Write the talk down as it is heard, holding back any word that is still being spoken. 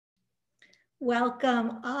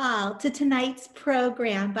Welcome all to tonight's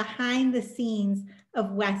program, Behind the Scenes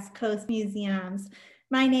of West Coast Museums.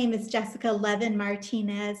 My name is Jessica Levin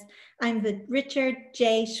Martinez. I'm the Richard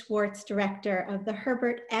J. Schwartz Director of the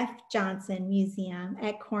Herbert F. Johnson Museum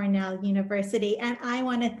at Cornell University. And I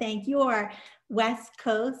want to thank your West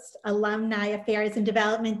Coast Alumni Affairs and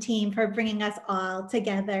Development team for bringing us all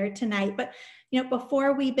together tonight. But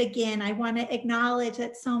before we begin, I want to acknowledge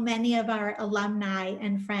that so many of our alumni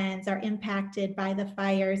and friends are impacted by the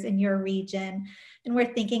fires in your region. And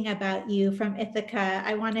we're thinking about you from Ithaca.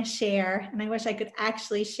 I want to share, and I wish I could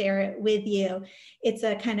actually share it with you. It's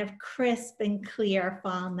a kind of crisp and clear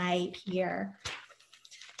fall night here.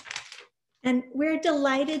 And we're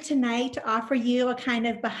delighted tonight to offer you a kind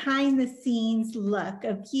of behind the scenes look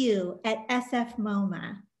of you at SF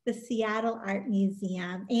MoMA, the Seattle Art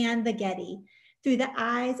Museum, and the Getty, through the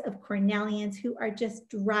eyes of Cornellians who are just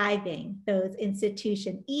driving those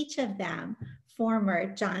institutions, each of them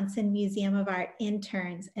former Johnson Museum of Art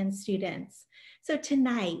interns and students. So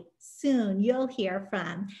tonight, soon, you'll hear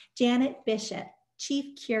from Janet Bishop,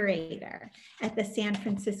 Chief Curator at the San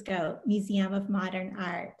Francisco Museum of Modern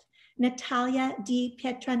Art, Natalia Di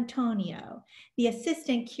Pietrantonio, the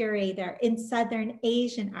Assistant Curator in Southern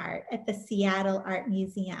Asian Art at the Seattle Art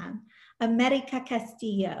Museum, America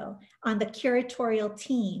Castillo on the curatorial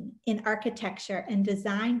team in Architecture and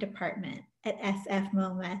Design Department at SF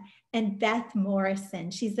MoMA, and Beth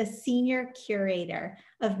Morrison. She's the Senior Curator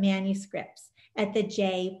of Manuscripts at the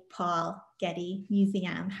J. Paul Getty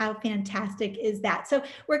Museum. How fantastic is that? So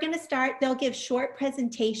we're going to start. They'll give short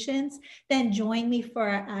presentations, then join me for,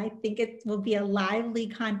 I think it will be a lively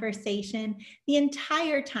conversation. The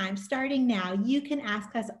entire time, starting now, you can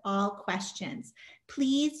ask us all questions.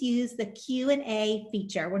 Please use the Q&A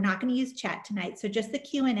feature. We're not going to use chat tonight, so just the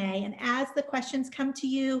Q&A. And as the questions come to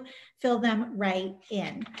you, fill them right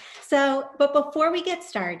in. But before we get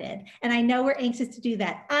started, and I know we're anxious to do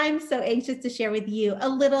that, I'm so anxious to share with you a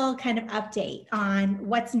little kind of update on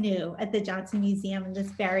what's new at the Johnson Museum in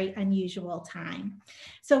this very unusual time.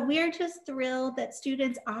 So we're just thrilled that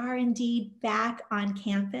students are indeed back on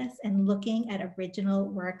campus and looking at original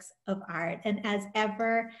works of art. And as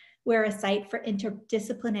ever, we're a site for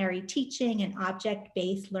interdisciplinary teaching and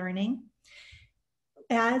object-based learning.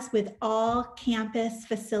 As with all campus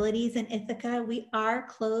facilities in Ithaca, we are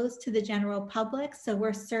closed to the general public, so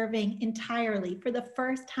we're serving entirely, for the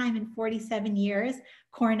first time in 47 years,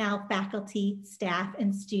 Cornell faculty, staff,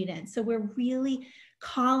 and students. So we're really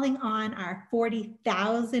calling on our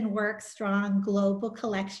 40,000 work strong global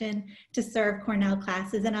collection to serve Cornell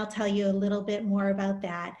classes, and I'll tell you a little bit more about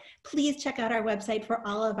that. Please check out our website for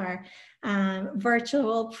all of our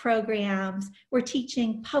virtual programs. We're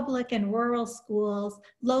teaching public and rural schools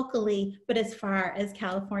locally, but as far as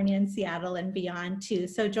California and Seattle and beyond too.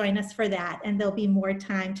 So join us for that, and there'll be more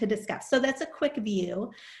time to discuss. So that's a quick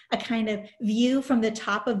view, a kind of view from the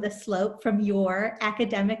top of the slope from your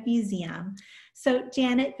academic museum. So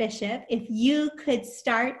Janet Bishop, if you could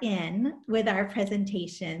start in with our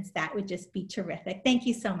presentations, that would just be terrific. Thank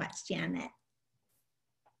you so much, Janet.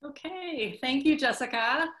 Okay, thank you,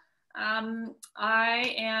 Jessica.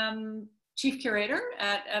 I am Chief Curator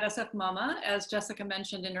at SF MoMA, as Jessica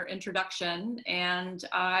mentioned in her introduction, and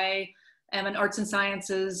I am an Arts and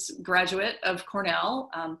Sciences graduate of Cornell,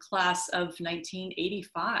 class of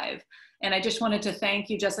 1985. And I just wanted to thank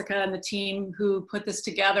you, Jessica, and the team who put this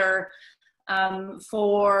together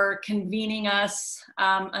for convening us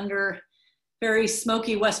under very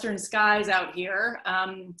smoky Western skies out here.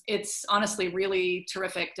 It's honestly really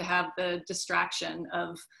terrific to have the distraction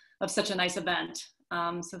of such a nice event.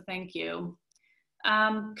 So thank you.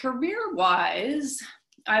 Career-wise,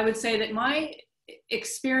 I would say that my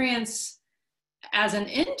experience as an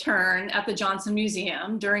intern at the Johnson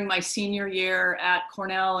Museum during my senior year at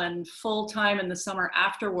Cornell and full-time in the summer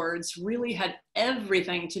afterwards really had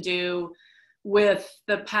everything to do with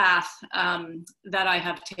the path that I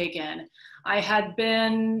have taken. I had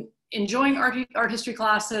been enjoying art history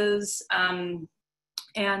classes and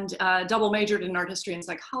double majored in art history and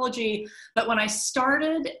psychology. But when I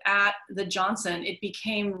started at the Johnson, it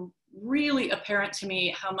became really apparent to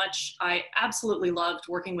me how much I absolutely loved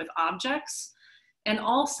working with objects, and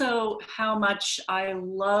also how much I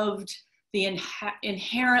loved the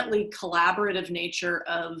inherently collaborative nature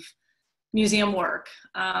of museum work.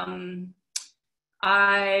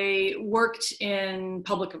 I worked in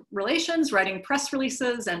public relations, writing press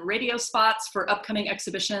releases and radio spots for upcoming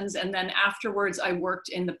exhibitions. And then afterwards, I worked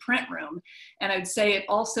in the print room. And I'd say it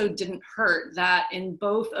also didn't hurt that in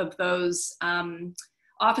both of those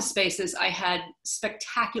office spaces, I had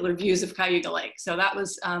spectacular views of Cayuga Lake. So that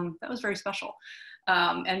was very special.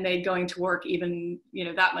 and made going to work even,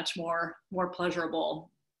 that much more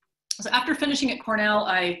pleasurable. So after finishing at Cornell,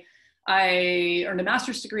 I earned a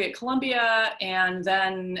master's degree at Columbia, and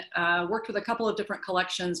then worked with a couple of different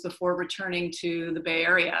collections before returning to the Bay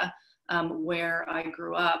Area, where I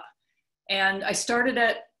grew up. And I started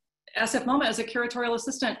at SF MoMA as a curatorial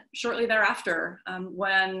assistant shortly thereafter,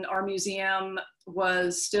 when our museum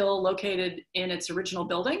was still located in its original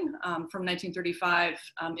building from 1935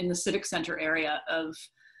 in the Civic Center area of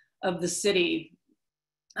the city.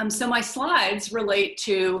 So my slides relate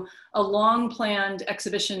to a long planned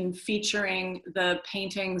exhibition featuring the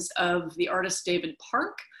paintings of the artist David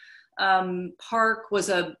Park. Park was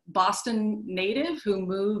a Boston native who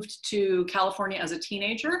moved to California as a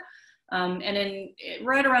teenager. And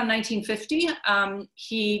right around 1950,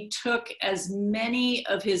 he took as many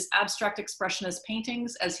of his abstract expressionist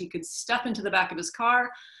paintings as he could stuff into the back of his car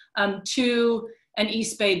to an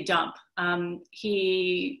East Bay dump.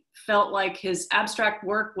 He felt like his abstract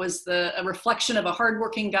work was a reflection of a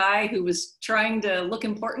hardworking guy who was trying to look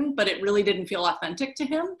important, but it really didn't feel authentic to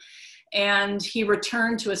him. And he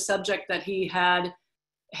returned to a subject that he had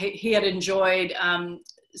enjoyed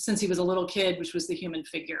since he was a little kid, which was the human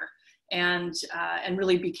figure. And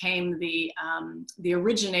really became the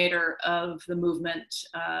originator of the movement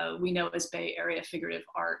we know as Bay Area figurative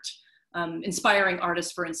art, inspiring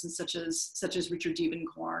artists, for instance, such as Richard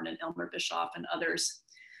Diebenkorn and Elmer Bischoff and others.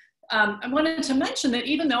 I wanted to mention that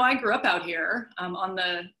even though I grew up out here on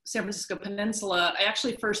the San Francisco Peninsula, I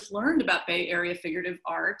actually first learned about Bay Area figurative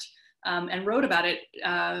art and wrote about it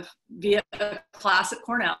via a class at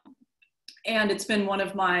Cornell. And it's been one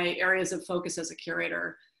of my areas of focus as a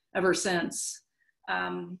curator ever since.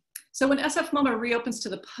 So when SF MoMA reopens to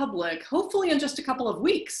the public, hopefully in just a couple of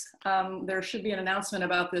weeks, there should be an announcement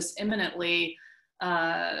about this imminently,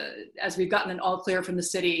 as we've gotten an all clear from the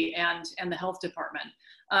city and the health department.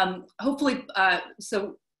 Hopefully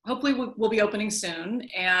we'll be opening soon,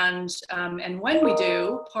 and when we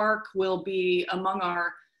do, Park will be among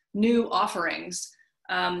our new offerings.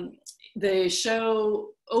 The show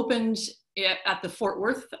opened at the Fort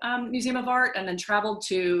Worth Museum of Art, and then traveled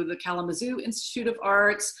to the Kalamazoo Institute of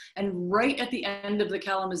Arts. And right at the end of the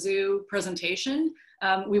Kalamazoo presentation,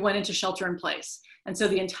 we went into shelter in place. And so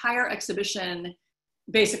the entire exhibition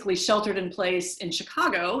basically sheltered in place in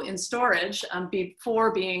Chicago in storage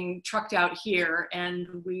before being trucked out here. And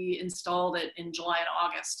we installed it in July and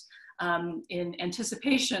August in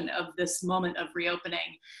anticipation of this moment of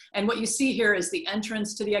reopening. And what you see here is the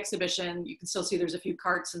entrance to the exhibition. You can still see there's a few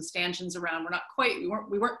carts and stanchions around. We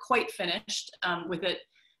weren't quite finished with it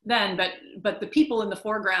then, but the people in the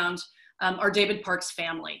foreground are David Park's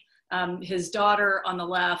family. His daughter on the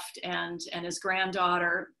left and his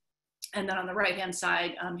granddaughter, and then on the right-hand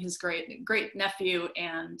side, his great nephew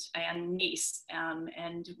and niece.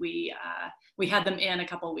 And we had them in a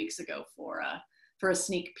couple of weeks ago for a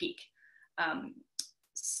sneak peek.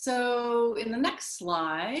 So in the next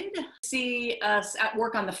slide, see us at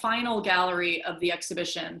work on the final gallery of the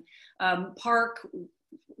exhibition.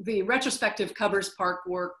 The retrospective covers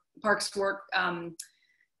Park's work from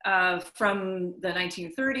the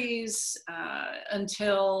 1930s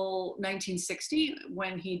until 1960,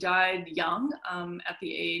 when he died young at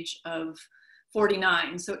the age of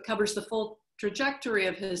 49. So it covers the full trajectory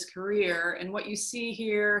of his career. And what you see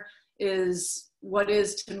here is what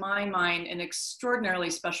is, to my mind, an extraordinarily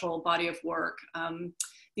special body of work.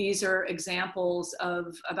 These are examples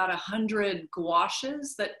of about 100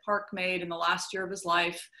 gouaches that Park made in the last year of his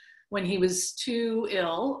life, when he was too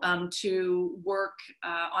ill to work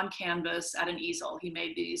on canvas at an easel. He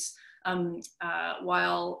made these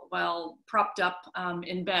while propped up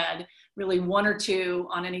in bed, really one or two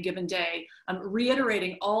on any given day,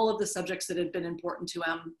 reiterating all of the subjects that had been important to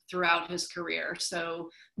him throughout his career. So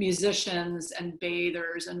musicians and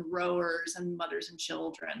bathers and rowers and mothers and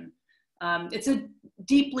children. It's a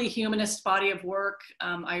deeply humanist body of work.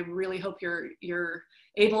 I really hope you're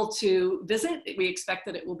able to visit. We expect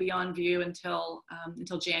that it will be on view until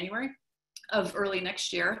January of early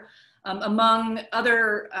next year. Among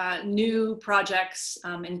other new projects,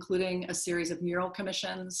 including a series of mural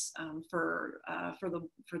commissions for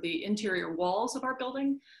the interior walls of our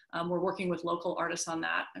building. We're working with local artists on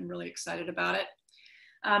that. I'm really excited about it.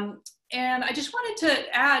 And I just wanted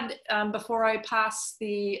to add, before I pass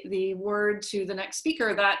the word to the next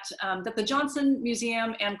speaker, that the Johnson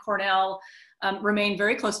Museum and Cornell remain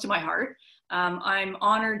very close to my heart. I'm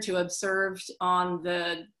honored to have served on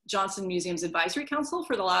the Johnson Museum's Advisory Council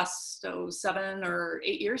for the last 7 or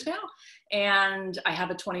 8 years now. And I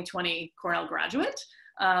have a 2020 Cornell graduate.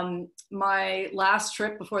 My last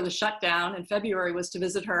trip before the shutdown in February was to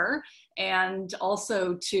visit her, and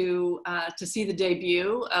also to see the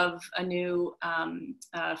debut of a new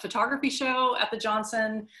photography show at the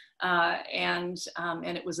Johnson, and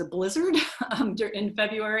it was a blizzard in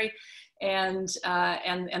February, and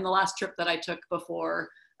the last trip that I took before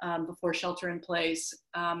shelter in place.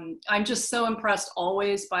 I'm just so impressed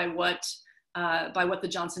always by what the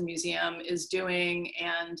Johnson Museum is doing,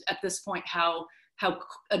 and at this point how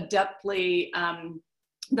adeptly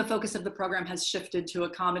the focus of the program has shifted to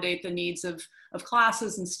accommodate the needs of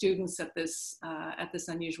classes and students at this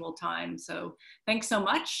unusual time. So thanks so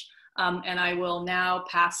much, and I will now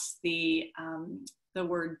pass the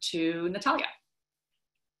word to Natalia.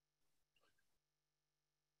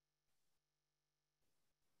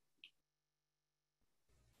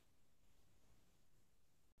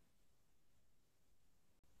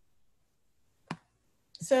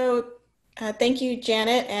 So thank you,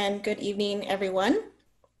 Janet, and good evening, everyone.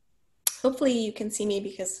 Hopefully you can see me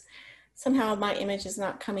because somehow my image is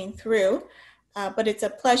not coming through, but it's a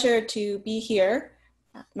pleasure to be here.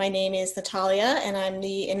 My name is Natalia, and I'm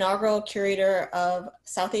the inaugural curator of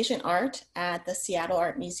South Asian art at the Seattle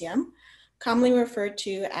Art Museum, commonly referred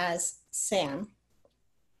to as SAM.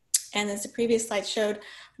 And as the previous slide showed,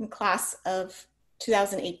 I'm class of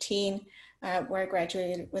 2018, where I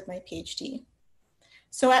graduated with my PhD.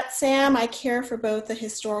 So at SAM, I care for both the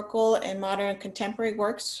historical and modern contemporary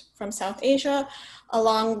works from South Asia,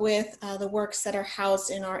 along with the works that are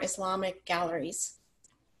housed in our Islamic galleries.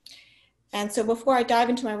 And so before I dive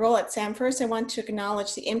into my role at SAM, first I want to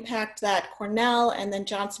acknowledge the impact that Cornell and then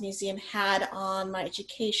Johnson Museum had on my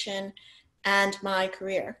education and my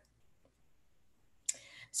career.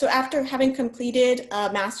 So after having completed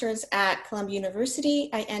a master's at Columbia University,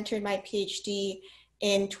 I entered my PhD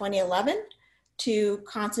in 2011. To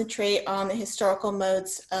concentrate on the historical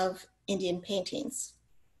modes of Indian paintings.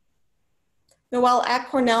 Now, while at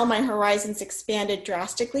Cornell, my horizons expanded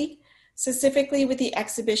drastically, specifically with the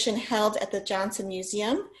exhibition held at the Johnson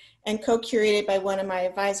Museum and co-curated by one of my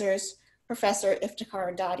advisors, Professor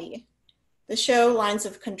Iftikhar Dadi. The show, Lines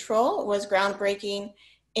of Control, was groundbreaking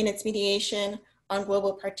in its mediation on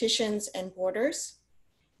global partitions and borders.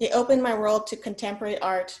 It opened my world to contemporary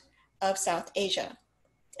art of South Asia.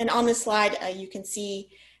 And on this slide, you can see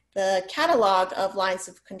the catalog of Lines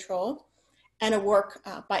of Control and a work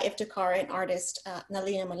by Iftikhar and artist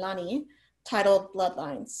Nalina Malani titled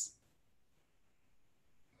Bloodlines.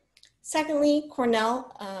 Secondly,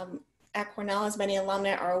 Cornell, at Cornell, as many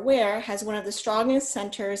alumni are aware, has one of the strongest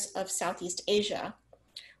centers of Southeast Asia,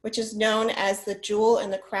 which is known as the jewel in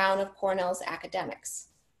the crown of Cornell's academics.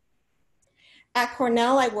 At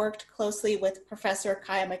Cornell, I worked closely with Professor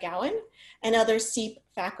Kaya McGowan and other SEEP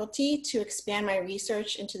faculty to expand my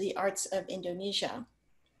research into the arts of Indonesia.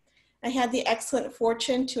 I had the excellent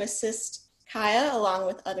fortune to assist Kaya, along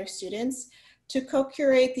with other students, to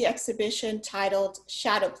co-curate the exhibition titled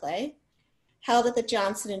Shadow Play, held at the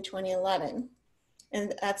Johnson in 2011.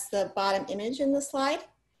 And that's the bottom image in the slide.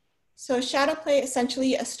 So Shadow Play,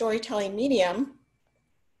 essentially a storytelling medium,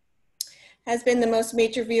 has been the most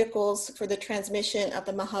major vehicles for the transmission of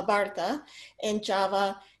the Mahabharata in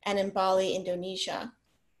Java and in Bali, Indonesia.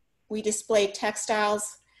 We displayed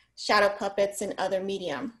textiles, shadow puppets, and other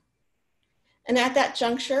medium. And at that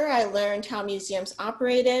juncture, I learned how museums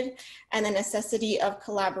operated and the necessity of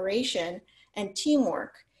collaboration and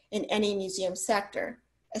teamwork in any museum sector,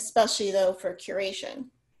 especially though for curation.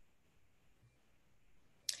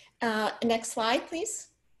 Next slide, please.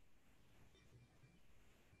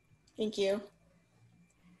 Thank you.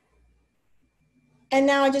 And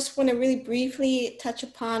now I just want to really briefly touch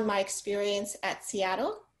upon my experience at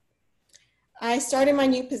Seattle. I started my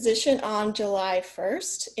new position on July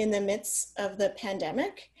 1st in the midst of the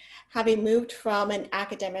pandemic, having moved from an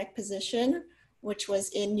academic position, which was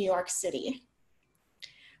in New York City.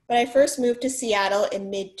 But I first moved to Seattle in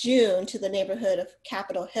mid-June to the neighborhood of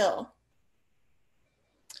Capitol Hill.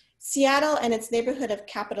 Seattle and its neighborhood of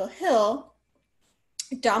Capitol Hill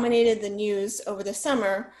dominated the news over the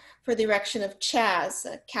summer for the erection of CHAZ,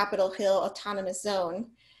 Capitol Hill Autonomous Zone,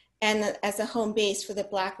 and as a home base for the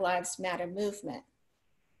Black Lives Matter movement.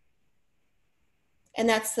 And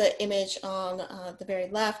that's the image on the very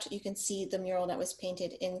left. You can see the mural that was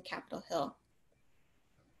painted in Capitol Hill.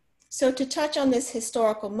 So to touch on this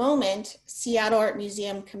historical moment, Seattle Art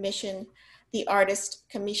Museum commissioned the artist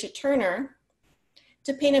Kamisha Turner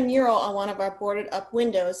to paint a mural on one of our boarded up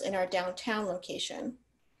windows in our downtown location.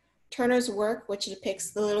 Turner's work, which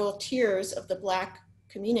depicts the little tears of the Black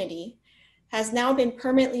community, has now been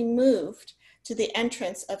permanently moved to the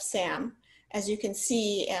entrance of SAM, as you can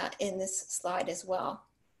see in this slide as well.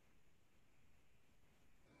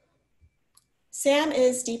 SAM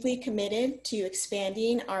is deeply committed to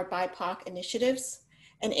expanding our BIPOC initiatives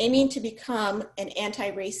and aiming to become an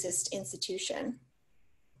anti-racist institution.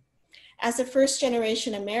 As a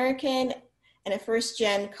first-generation American and a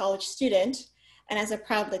first-gen college student, and as a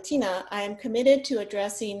proud Latina, I am committed to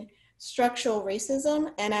addressing structural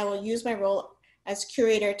racism, and I will use my role as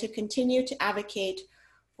curator to continue to advocate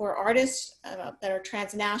for artists that are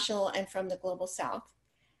transnational and from the global South.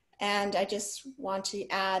 And I just want to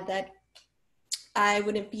add that I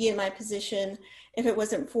wouldn't be in my position if it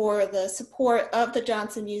wasn't for the support of the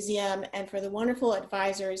Johnson Museum and for the wonderful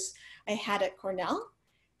advisors I had at Cornell.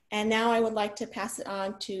 And now I would like to pass it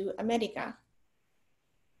on to America.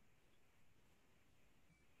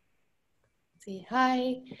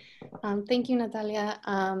 Hi, thank you, Natalia.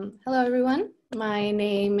 Hello, everyone. My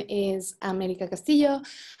name is America Castillo.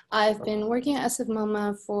 I've been working at SF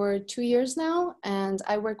MoMA for 2 years now, and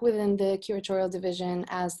I work within the curatorial division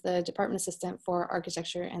as the department assistant for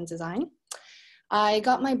architecture and design. I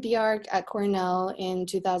got my BArch at Cornell in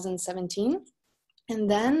 2017. And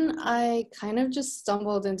then I kind of just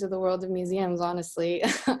stumbled into the world of museums, honestly.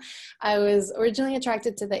 I was originally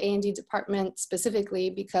attracted to the A&D department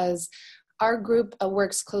specifically because our group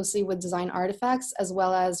works closely with design artifacts as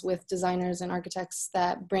well as with designers and architects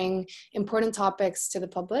that bring important topics to the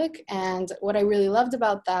public. And what I really loved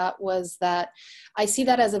about that was that I see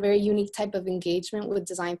that as a very unique type of engagement with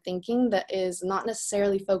design thinking that is not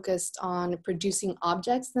necessarily focused on producing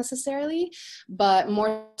objects necessarily, but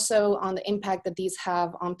more so on the impact that these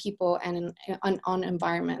have on people and on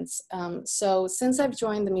environments. So since I've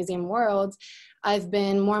joined the museum world, I've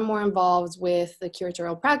been more and more involved with the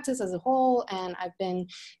curatorial practice as a whole, and I've been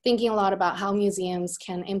thinking a lot about how museums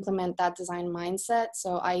can implement that design mindset,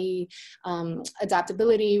 so i.e.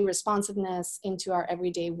 Adaptability, responsiveness into our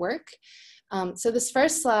everyday work. So this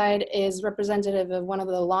first slide is representative of one of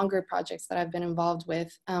the longer projects that I've been involved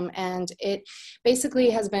with. And it basically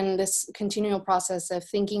has been this continual process of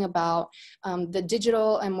thinking about the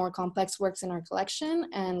digital and more complex works in our collection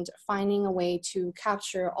and finding a way to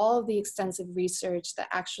capture all of the extensive research that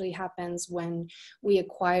actually happens when we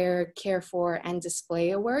acquire, care for, and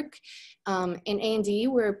display a work. In A&D,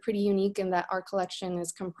 we're pretty unique in that our collection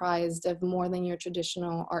is comprised of more than your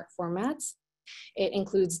traditional art formats. It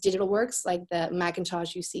includes digital works like the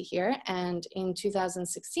Macintosh you see here. And in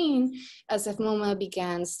 2016, SF MoMA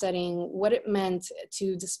began studying what it meant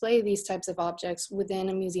to display these types of objects within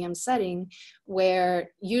a museum setting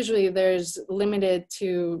where usually there's limited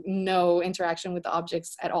to no interaction with the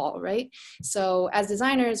objects at all, right? So as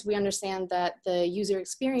designers, we understand that the user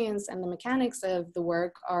experience and the mechanics of the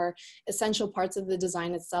work are essential parts of the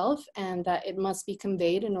design itself, and that it must be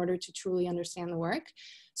conveyed in order to truly understand the work.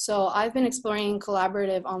 So I've been exploring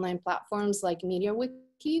collaborative online platforms like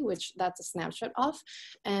MediaWiki, which that's a snapshot of,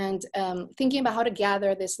 and thinking about how to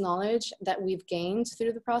gather this knowledge that we've gained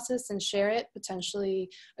through the process and share it potentially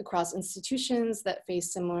across institutions that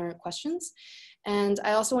face similar questions. And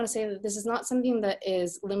I also want to say that this is not something that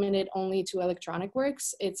is limited only to electronic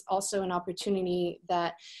works. It's also an opportunity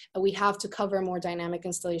that we have to cover more dynamic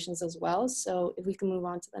installations as well. So if we can move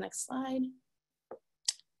on to the next slide.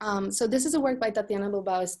 So this is a work by Tatiana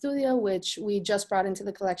Bilbao Estudio, which we just brought into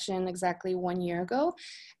the collection exactly 1 year ago.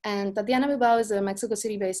 And Tatiana Bilbao is a Mexico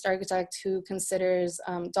City-based architect who considers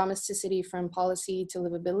domesticity from policy to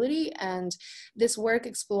livability. And this work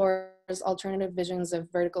explores alternative visions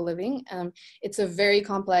of vertical living. It's a very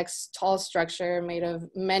complex, tall structure made of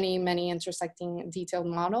many, many intersecting detailed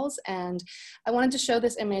models. And I wanted to show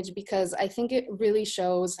this image because I think it really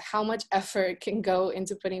shows how much effort can go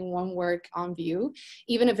into putting one work on view,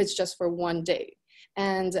 even if it's just for one day.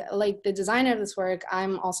 And like the designer of this work,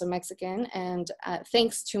 I'm also Mexican, and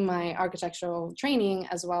thanks to my architectural training,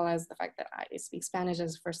 as well as the fact that I speak Spanish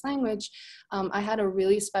as a first language, I had a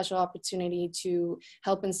really special opportunity to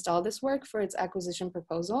help install this work for its acquisition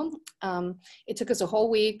proposal. It took us a whole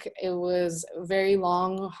week. It was very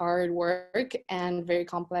long, hard work and very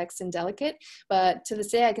complex and delicate, but to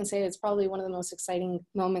this day, I can say it's probably one of the most exciting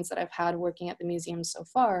moments that I've had working at the museum so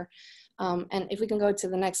far. And if we can go to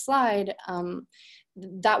the next slide,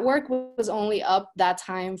 that work was only up that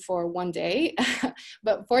time for one day,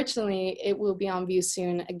 but fortunately it will be on view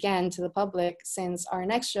soon again to the public, since our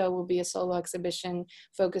next show will be a solo exhibition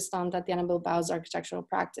focused on Tatiana Bilbao's architectural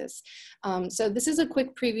practice. So this is a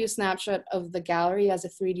quick preview snapshot of the gallery as a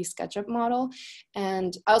 3D SketchUp model.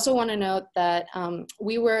 And I also want to note that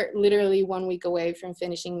we were literally 1 week away from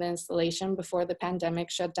finishing the installation before the pandemic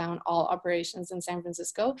shut down all operations in San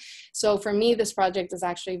Francisco. So for me, this project is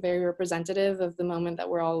actually very representative of the moment moment that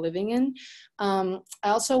we're all living in. I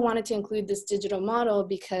also wanted to include this digital model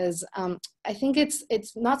because I think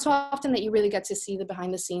it's not so often that you really get to see the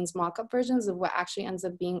behind the scenes mock-up versions of what actually ends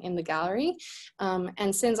up being in the gallery.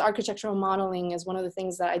 And since architectural modeling is one of the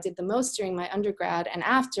things that I did the most during my undergrad and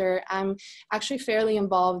after, I'm actually fairly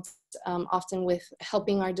involved often with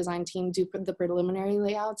helping our design team do the preliminary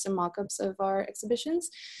layouts and mock-ups of our exhibitions.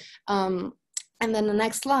 And then the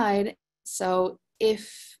next slide. So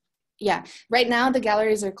right now the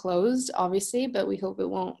galleries are closed, obviously, but we hope it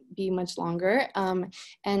won't be much longer. And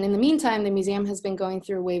in the meantime, the museum has been going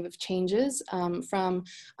through a wave of changes, from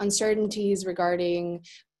uncertainties regarding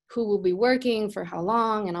who will be working for how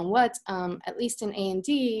long and on what. At least in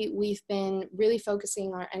A&D, we've been really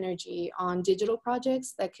focusing our energy on digital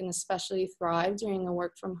projects that can especially thrive during a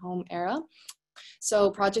work from home era. So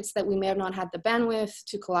projects that we may have not had the bandwidth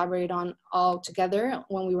to collaborate on all together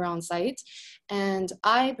when we were on site. And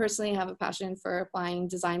I personally have a passion for applying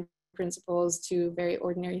design principles to very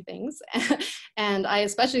ordinary things. And I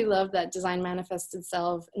especially love that design manifests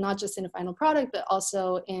itself not just in a final product, but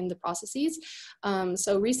also in the processes.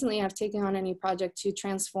 So recently I've taken on a new project to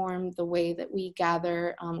transform the way that we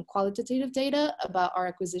gather qualitative data about our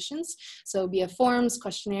acquisitions. So via forms,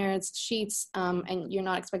 questionnaires, sheets, and you're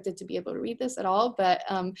not expected to be able to read this at all, but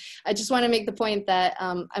I just want to make the point that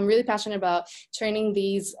I'm really passionate about turning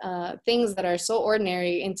these things that are so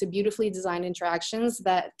ordinary into beautifully designed interactions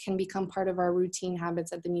that can become part of our routine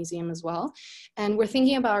habits at the museum as well. And we're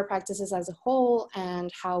thinking about our practices as a whole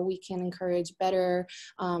and how we can encourage better,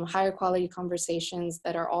 higher quality conversations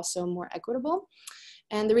that are also more equitable.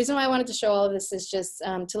 And the reason why I wanted to show all of this is just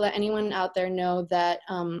to let anyone out there know that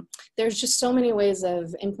there's just so many ways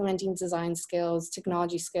of implementing design skills,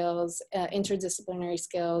 technology skills, interdisciplinary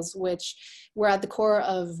skills, which were at the core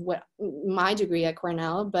of what my degree at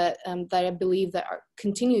Cornell, but that I believe that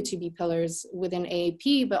continue to be pillars within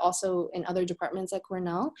AAP, but also in other departments at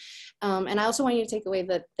Cornell. And I also want you to take away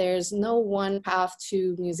that there's no one path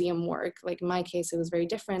to museum work. Like in my case, it was very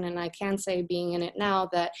different. And I can say, being in it now,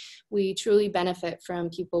 that we truly benefit from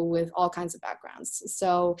people with all kinds of backgrounds.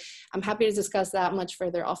 So I'm happy to discuss that much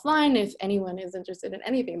further offline if anyone is interested in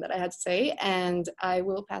anything that I had to say, and I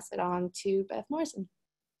will pass it on to Beth Morrison.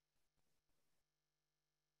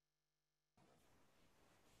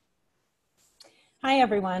 Hi,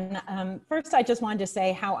 everyone. First, I just wanted to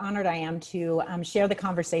say how honored I am to share the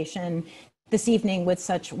conversation this evening with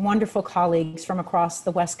such wonderful colleagues from across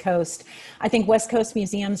the West Coast. I think West Coast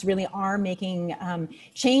museums really are making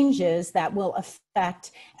changes that will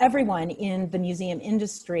affect everyone in the museum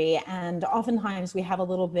industry. And oftentimes we have a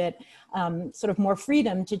little bit sort of more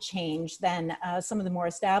freedom to change than some of the more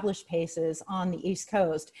established paces on the East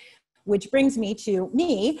Coast. Which brings me to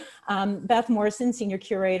Beth Morrison, Senior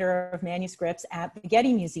Curator of Manuscripts at the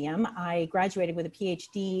Getty Museum. I graduated with a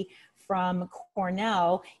PhD from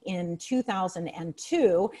Cornell in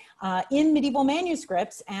 2002 in medieval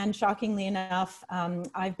manuscripts. And shockingly enough,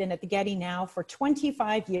 I've been at the Getty now for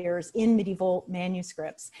 25 years in medieval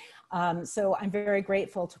manuscripts. So I'm very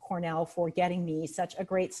grateful to Cornell for getting me such a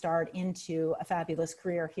great start into a fabulous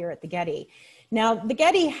career here at the Getty. Now, the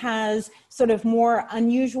Getty has sort of more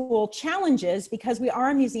unusual challenges because we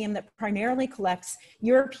are a museum that primarily collects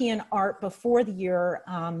European art before the year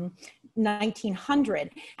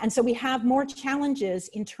 1900. And so we have more challenges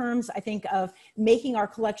in terms, I think, of making our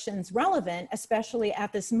collections relevant, especially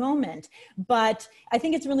at this moment. But I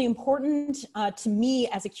think it's really important to me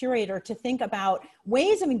as a curator to think about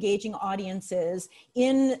ways of engaging audiences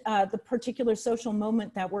in the particular social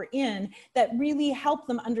moment that we're in that really help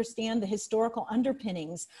them understand the historical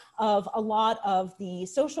underpinnings of a lot of the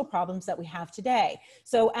social problems that we have today.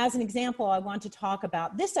 So as an example, I want to talk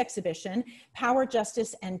about this exhibition, Power,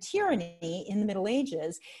 Justice, and Tyranny in the Middle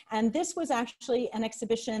Ages. And this was actually an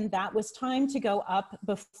exhibition that was timed to go up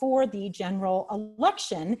before the general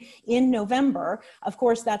election in November. Of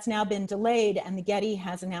course, that's now been delayed, and the Getty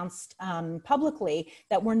has announced publicly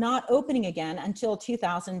that we're not opening again until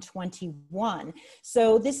 2021.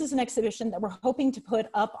 So this is an exhibition that we're hoping to put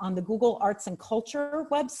up on the Google Arts and Culture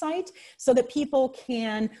website so that people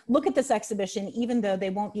can look at this exhibition even though they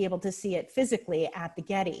won't be able to see it physically at the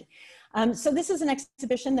Getty. So this is an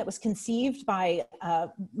exhibition that was conceived by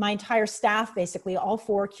my entire staff, basically all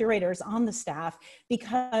 4 curators on the staff,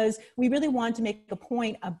 because we really wanted to make a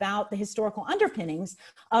point about the historical underpinnings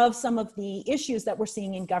of some of the issues that we're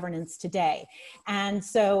seeing in governance today. And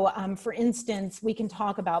so, for instance, we can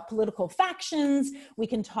talk about political factions, we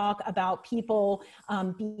can talk about people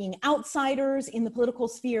being outsiders in the political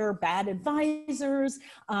sphere, bad advisors,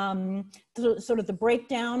 sort of the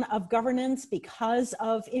breakdown of governance because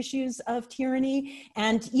of issues of tyranny.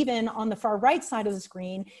 And even on the far right side of the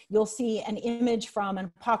screen, you'll see an image from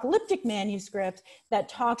an apocalyptic manuscript that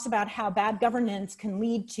talks about how bad governance can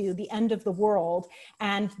lead to the end of the world.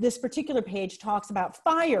 And this particular page talks about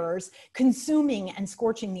fires consuming and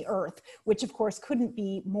scorching the earth, which of course couldn't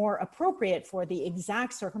be more appropriate for the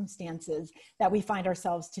exact circumstances that we find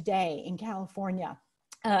ourselves today in California.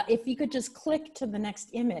 If you could just click to the next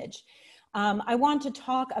image. I want to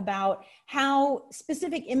talk about how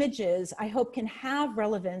specific images, I hope, can have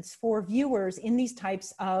relevance for viewers in these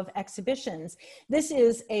types of exhibitions. This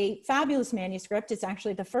is a fabulous manuscript. It's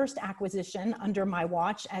actually the first acquisition under my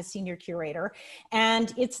watch as senior curator.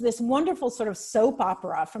 And it's this wonderful sort of soap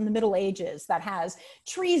opera from the Middle Ages that has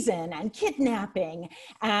treason and kidnapping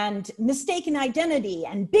and mistaken identity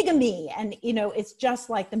and bigamy. And, you know, it's just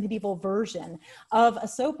like the medieval version of a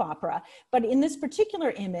soap opera. But in this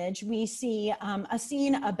particular image, we see a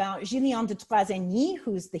scene about Julien de Troisigny,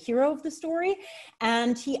 who's the hero of the story,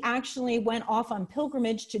 and he actually went off on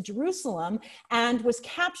pilgrimage to Jerusalem and was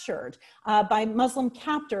captured by Muslim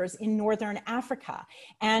captors in northern Africa.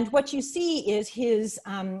 And what you see is his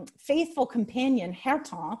faithful companion,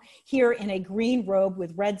 Hertan, here in a green robe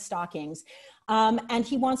with red stockings. And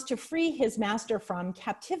he wants to free his master from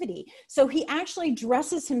captivity. So he actually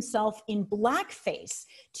dresses himself in blackface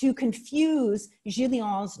to confuse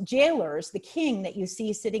Julien's jailers, the king that you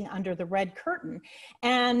see sitting under the red curtain.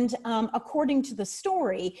 And according to the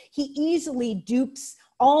story, he easily dupes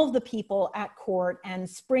all of the people at court and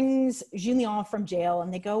springs Julien from jail,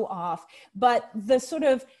 and they go off. But the sort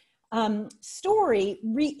of story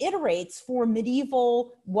reiterates for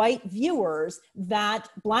medieval white viewers that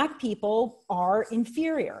Black people are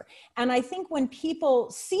inferior. And I think when people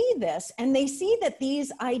see this and they see that these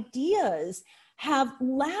ideas have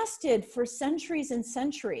lasted for centuries and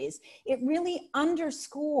centuries, it really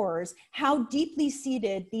underscores how deeply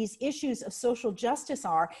seated these issues of social justice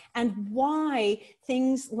are and why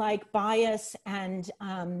things like bias and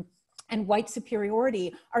white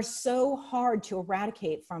superiority are so hard to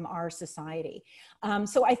eradicate from our society.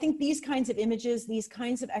 So I think these kinds of images, these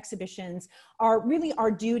kinds of exhibitions are really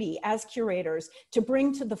our duty as curators to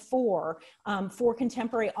bring to the fore for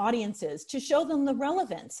contemporary audiences, to show them the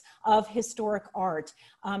relevance of historic art,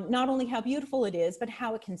 not only how beautiful it is, but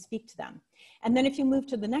how it can speak to them. And then if you move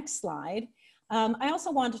to the next slide, I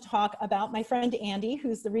also want to talk about my friend Andy,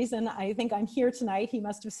 who's the reason I think I'm here tonight. He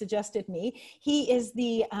must have suggested me. He is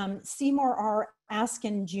the Seymour R.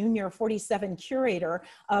 Askin Jr. 47 curator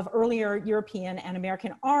of earlier European and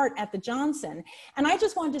American art at the Johnson. And I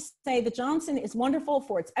just wanted to say the Johnson is wonderful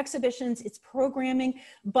for its exhibitions, its programming,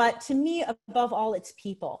 but to me, above all, its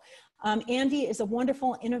people. Andy is a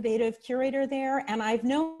wonderful, innovative curator there, and I've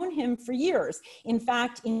known him for years. In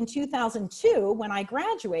fact, in 2002, when I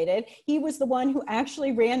graduated, he was the one who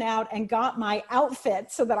actually ran out and got my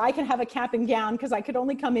outfit so that I could have a cap and gown, because I could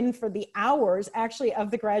only come in for the hours, actually, of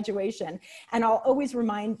the graduation. And I'll always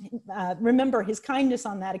remember his kindness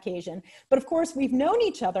on that occasion. But of course, we've known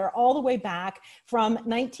each other all the way back from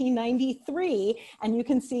 1993, and you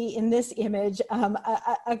can see in this image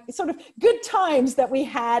a sort of good times that we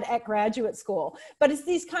had at graduate school. But it's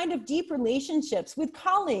these kind of deep relationships with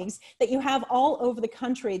colleagues that you have all over the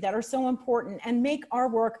country that are so important and make our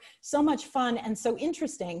work so much fun and so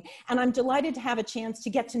interesting. And I'm delighted to have a chance to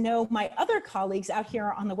get to know my other colleagues out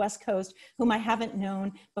here on the West Coast whom I haven't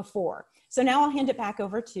known before. So now I'll hand it back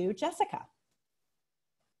over to Jessica.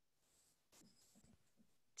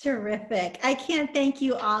 Terrific. I can't thank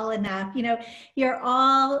you all enough. You know, you're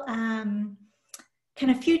all kind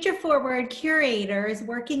of future forward curators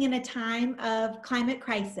working in a time of climate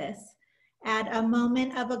crisis, at a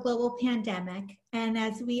moment of a global pandemic. And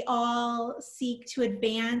as we all seek to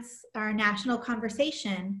advance our national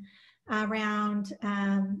conversation around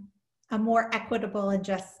a more equitable and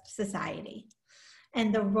just society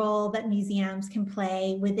and the role that museums can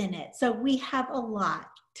play within it. So we have a lot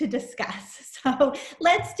to discuss. So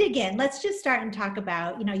let's dig in. Let's just start and talk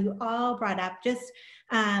about, you know, you all brought up just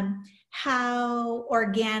how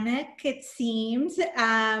organic it seems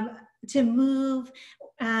to move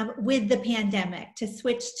with the pandemic, to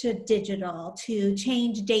switch to digital, to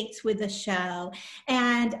change dates with the show.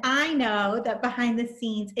 And I know that behind the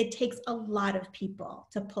scenes, it takes a lot of people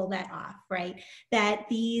to pull that off, right? That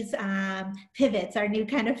these pivots, our new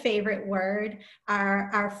kind of favorite word,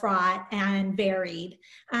 are fraught and varied.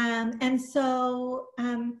 And so,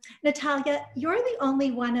 Natalia, you're the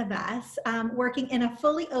only one of us working in a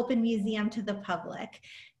fully open museum to the public.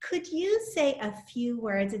 Could you say a few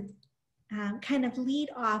words, kind of lead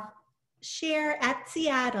off, share at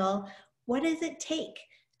Seattle, what does it take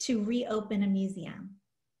to reopen a museum?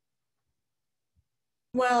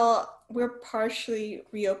 Well, we're partially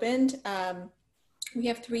reopened. We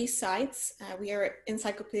have 3 sites. We are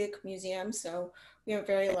encyclopedic museum, so we have a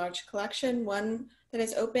very large collection. One that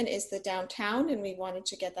is open is the downtown, and we wanted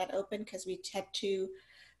to get that open because we had 2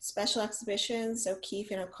 special exhibitions,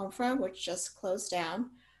 O'Keeffe and Okomfra, which just closed down.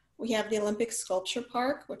 We have the Olympic Sculpture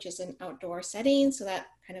Park, which is an outdoor setting, so that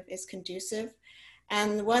kind of is conducive.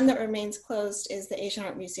 And the one that remains closed is the Asian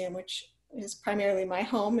Art Museum, which is primarily my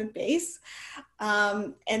home and base.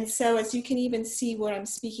 And so as you can even see what I'm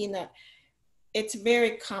speaking, that it's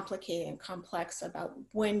very complicated and complex about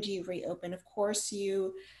when do you reopen. Of course,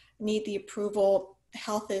 you need the approval.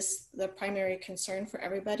 Health is the primary concern for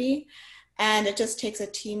everybody. And it just takes a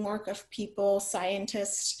teamwork of people,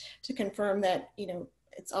 scientists, to confirm that, you know,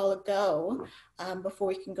 it's all a go before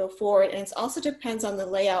we can go forward. And it also depends on the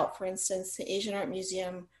layout. For instance, the Asian Art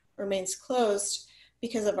Museum remains closed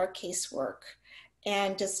because of our casework.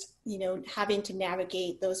 And just, you know, having to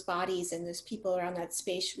navigate those bodies and those people around that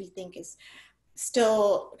space, we think is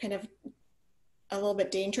still kind of a little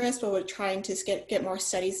bit dangerous, but we're trying to get more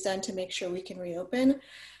studies done to make sure we can reopen.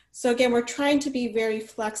 So again, we're trying to be very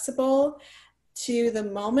flexible to the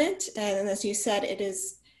moment. And as you said,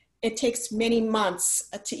 it takes many months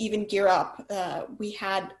to even gear up. We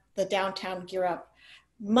had the downtown gear up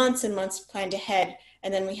months and months planned ahead,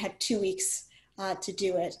 and then we had 2 weeks to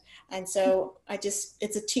do it. And so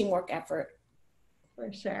it's a teamwork effort.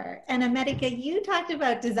 For sure. And America, you talked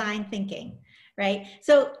about design thinking, right?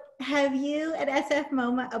 So have you at SF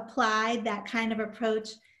MoMA applied that kind of approach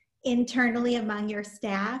internally among your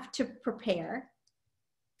staff to prepare?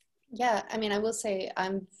 Yeah, I mean, I will say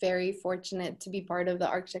I'm very fortunate to be part of the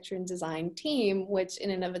architecture and design team, which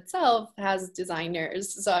in and of itself has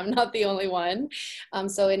designers, so I'm not the only one.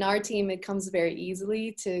 So in our team, it comes very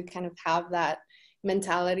easily to kind of have that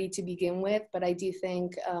mentality to begin with, but I do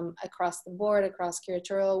think across the board, across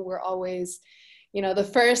curatorial, we're always, you know, the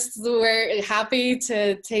first, we're happy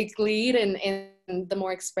to take lead and the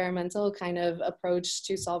more experimental kind of approach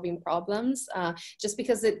to solving problems, just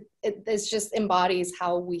because it just embodies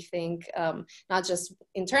how we think, not just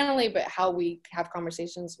internally, but how we have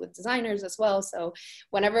conversations with designers as well. So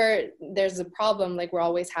whenever there's a problem, like, we're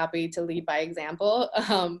always happy to lead by example.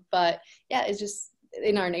 But yeah, it's just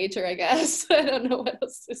in our nature, I guess. I don't know what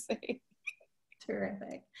else to say.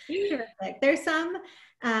 Terrific, terrific. There's some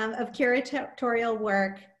of curatorial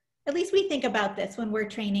work, at least we think about this when we're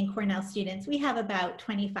training Cornell students. We have about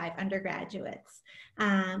 25 undergraduates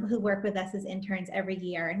who work with us as interns every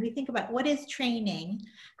year. And we think about what is training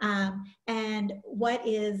and what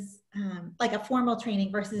is like a formal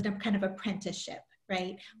training versus a kind of apprenticeship,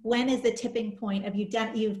 right? When is the tipping point of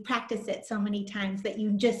you've practiced it so many times that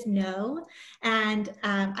you just know? And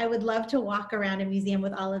I would love to walk around a museum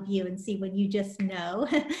with all of you and see when you just know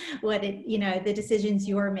what the decisions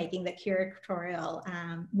you're making, the curatorial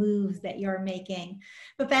moves that you're making.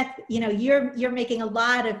 But Beth, you're making a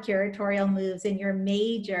lot of curatorial moves in your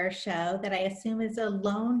major show that I assume is a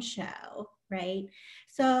lone show, right?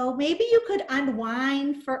 So maybe you could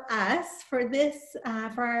unwind for us, for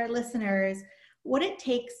our listeners, what it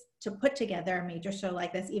takes to put together a major show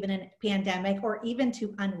like this, even in a pandemic, or even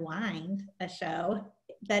to unwind a show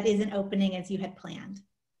that isn't opening as you had planned.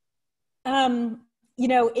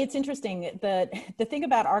 It's interesting. The thing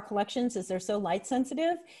about our collections is they're so light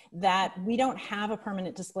sensitive that we don't have a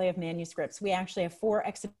permanent display of manuscripts. We actually have 4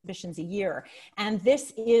 exhibitions a year. And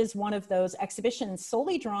this is one of those exhibitions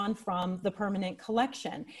solely drawn from the permanent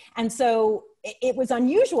collection. And so it was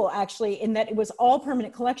unusual, actually, in that it was all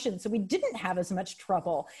permanent collection. So we didn't have as much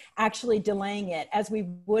trouble actually delaying it as we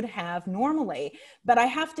would have normally. But I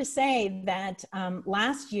have to say that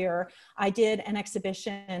last year I did an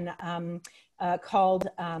exhibition called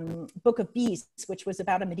Book of Beasts, which was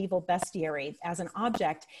about a medieval bestiary as an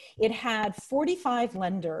object. It had 45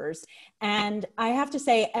 lenders. And I have to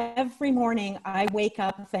say, every morning I wake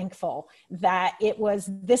up thankful that it was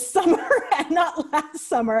this summer and not last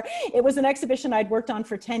summer. It was an exhibition I'd worked on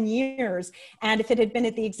for 10 years. And if it had been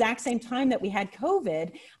at the exact same time that we had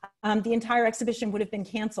COVID, the entire exhibition would have been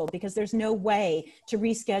canceled because there's no way to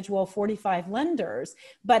reschedule 45 lenders.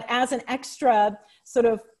 But as an extra sort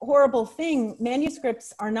of horrible thing,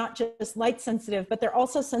 manuscripts are not just light sensitive, but they're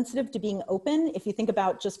also sensitive to being open. If you think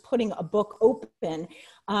about just putting a book open,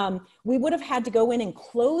 we would have had to go in and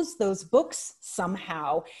close those books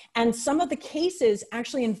somehow. And some of the cases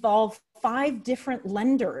actually involve 5 different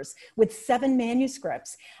lenders with 7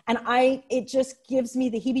 manuscripts. And it just gives me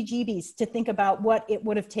the heebie-jeebies to think about what it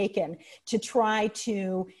would have taken to try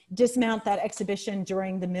to dismount that exhibition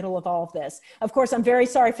during the middle of all of this. Of course, I'm very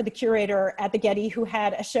sorry for the curator at the Getty who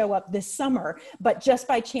had a show up this summer, but just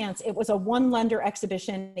by chance, it was a 1-lender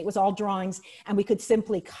exhibition. It was all drawings, and we could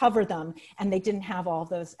simply cover them, and they didn't have all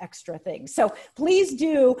those extra things. So please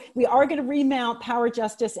do. We are going to remount Power,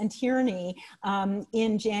 Justice, and Tyranny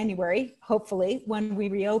in January, hopefully, when we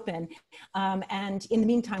reopen. And in the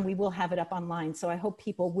meantime, we will have it up online. So I hope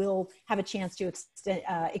people will have a chance to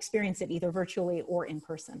experience it either virtually or in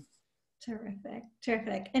person. Terrific,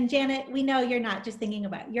 terrific. And Janet, we know you're not just thinking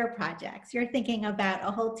about your projects, you're thinking about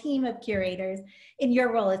a whole team of curators in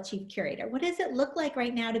your role as chief curator. What does it look like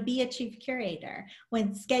right now to be a chief curator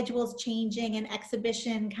when schedules changing and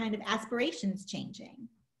exhibition kind of aspirations changing?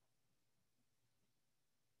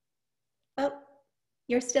 Oh,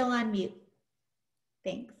 you're still on mute.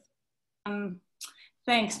 Thanks.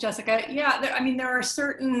 Thanks, Jessica. Yeah, I mean, there are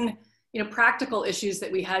certain practical issues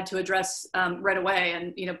that we had to address right away,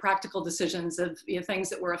 and practical decisions of things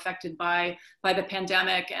that were affected by the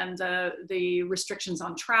pandemic and the restrictions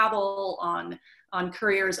on travel, on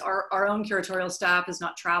couriers. Our own curatorial staff is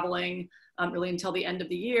not traveling really until the end of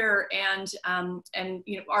the year, and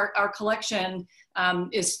our collection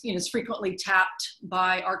is frequently tapped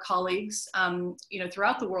by our colleagues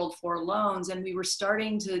throughout the world for loans, and we were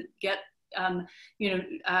starting to get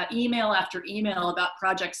email after email about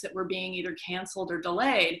projects that were being either canceled or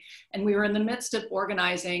delayed. And we were in the midst of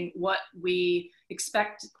organizing what we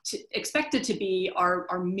expected to be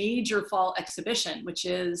our major fall exhibition, which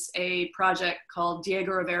is a project called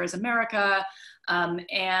Diego Rivera's America.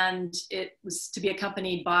 And it was to be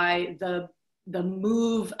accompanied by the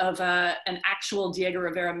move of an actual Diego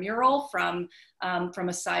Rivera mural from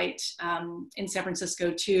a site in San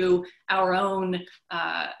Francisco to our own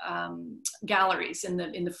galleries in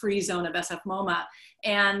the free zone of SF MoMA.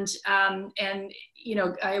 And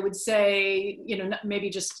I would say, maybe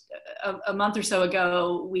just a month or so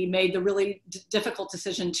ago, we made the really difficult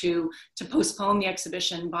decision to postpone the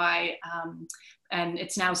exhibition by and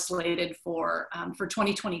it's now slated for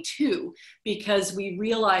 2022, because we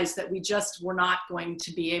realized that we just were not going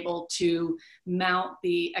to be able to mount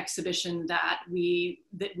the exhibition that we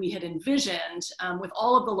had envisioned with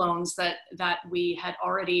all of the loans that we had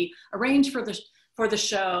already arranged for the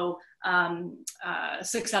show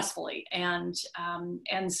successfully, and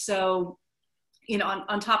so.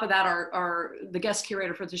 On top of that, the guest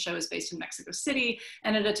curator for the show is based in Mexico City.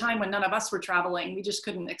 And at a time when none of us were traveling, we just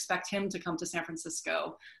couldn't expect him to come to San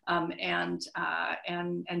Francisco and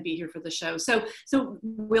be here for the show. So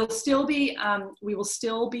we will still be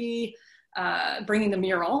bringing the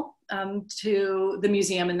mural to the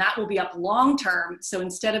museum, and that will be up long term. So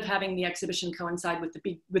instead of having the exhibition coincide with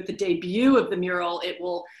the debut of the mural, it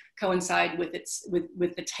will coincide with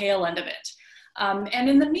the tail end of it. And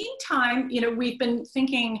in the meantime, we've been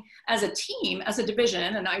thinking as a team, as a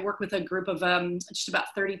division, and I work with a group of just about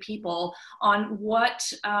 30 people on what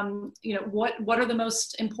are the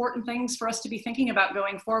most important things for us to be thinking about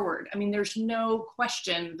going forward. I mean, there's no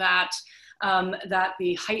question that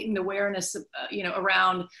the heightened awareness,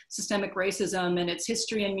 around systemic racism and its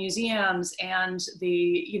history in museums, and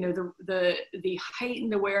the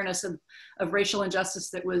heightened awareness of racial injustice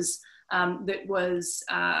that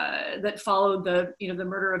followed the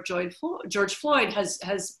murder of George Floyd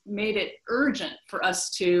has made it urgent for us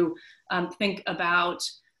to think about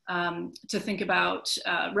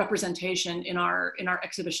representation in our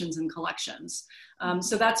exhibitions and collections.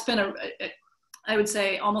 So that's been I would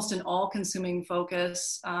say almost an all-consuming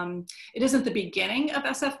focus. It isn't the beginning of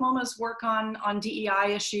SF MoMA's work on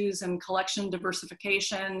DEI issues and collection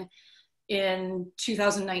diversification. In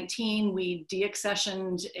 2019, we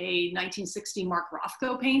deaccessioned a 1960 Mark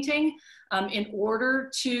Rothko painting in order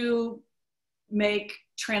to make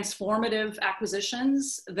transformative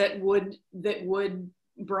acquisitions that would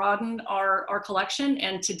broaden our collection.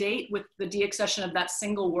 And to date, with the deaccession of that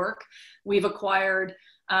single work, we've acquired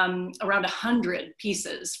around 100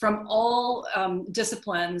 pieces from all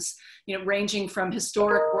disciplines, ranging from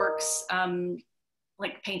historic works,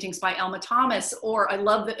 like paintings by Elma Thomas, or I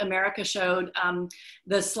love that America showed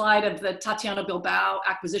the slide of the Tatiana Bilbao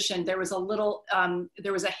acquisition. There was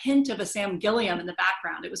a hint of a Sam Gilliam in the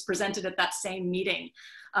background. It was presented at that same meeting,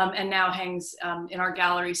 and now hangs in our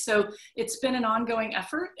gallery. So it's been an ongoing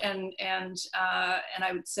effort, and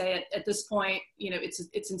I would say at this point,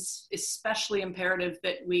 it's especially imperative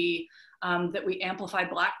that we amplify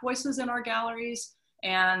Black voices in our galleries.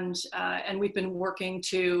 And we've been working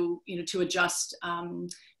to adjust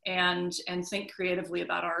and think creatively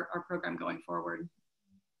about our program going forward.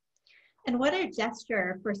 And what a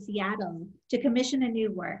gesture for Seattle to commission a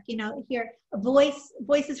new work. You know, hear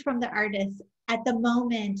voices from the artists at the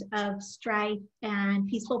moment of strife and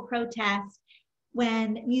peaceful protest,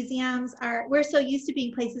 when museums we're so used to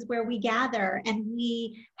being places where we gather and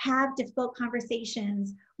we have difficult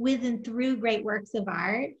conversations with and through great works of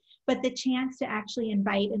art, but the chance to actually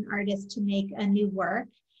invite an artist to make a new work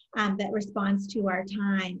that responds to our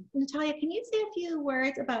time. Natalia, can you say a few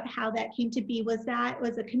words about how that came to be? Was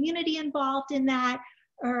a community involved in that,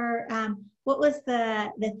 or what was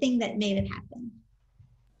the thing that made it happen?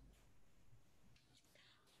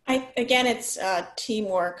 Again, it's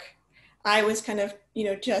teamwork. I was kind of,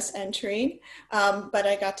 just entering, but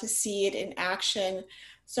I got to see it in action.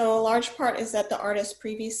 So a large part is that the artist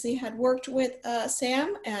previously had worked with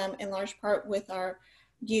Sam, in large part with our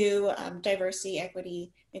new diversity,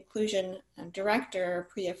 equity, inclusion director,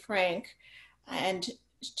 Priya Frank, and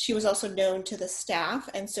she was also known to the staff.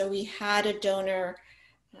 And so we had a donor,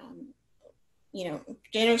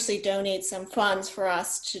 generously donate some funds for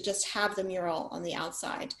us to just have the mural on the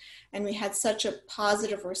outside. And we had such a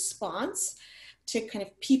positive response to kind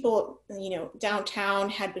of people, downtown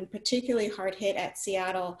had been particularly hard hit at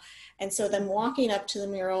Seattle. And so them walking up to the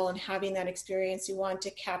mural and having that experience, we wanted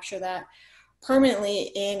to capture that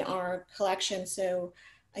permanently in our collection. So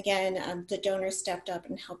again, the donors stepped up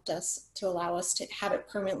and helped us to allow us to have it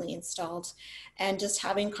permanently installed. And just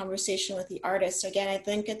having conversation with the artist. Again, I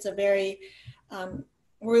think it's a very,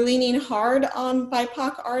 we're leaning hard on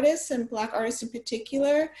BIPOC artists and Black artists in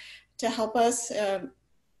particular to help us,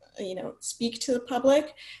 speak to the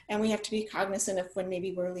public. And we have to be cognizant of when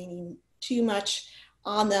maybe we're leaning too much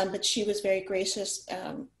on them, but she was very gracious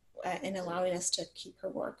in allowing us to keep her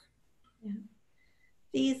work. Yeah.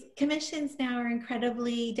 These commissions now are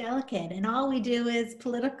incredibly delicate, and all we do is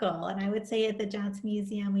political. And I would say at the Johnson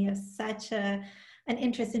Museum, we have such an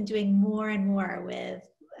interest in doing more and more with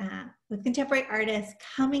contemporary artists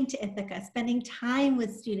coming to Ithaca, spending time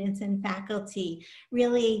with students and faculty,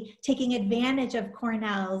 really taking advantage of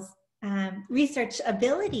Cornell's research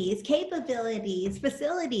abilities, capabilities,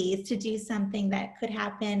 facilities to do something that could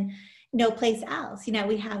happen no place else.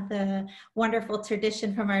 We have the wonderful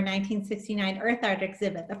tradition from our 1969 Earth Art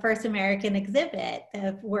exhibit, the first American exhibit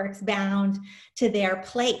of works bound to their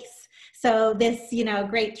place. So this,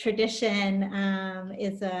 great tradition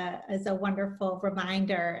is a wonderful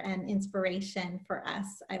reminder and inspiration for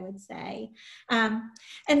us, I would say.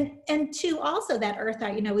 And to also that Earth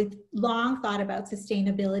Art, we've long thought about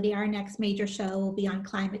sustainability. Our next major show will be on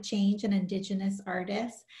climate change and Indigenous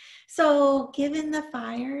artists. So given the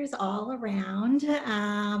fires all around,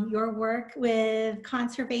 your work with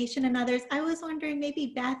conservation and others, I was wondering,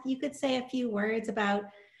 maybe Beth, you could say a few words about,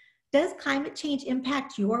 does climate change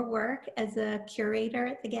impact your work as a curator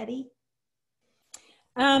at the Getty?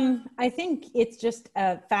 I think it's just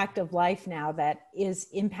a fact of life now that is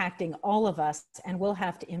impacting all of us and will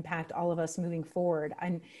have to impact all of us moving forward.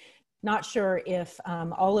 I'm not sure if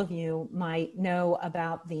all of you might know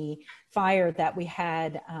about the fire that we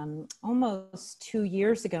had almost 2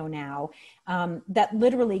 years ago now, that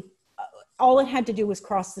literally all it had to do was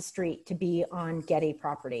cross the street to be on Getty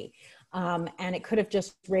property. And it could have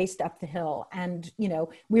just raced up the hill. And,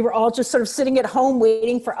 we were all just sort of sitting at home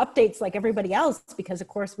waiting for updates like everybody else, because of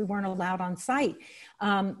course we weren't allowed on site.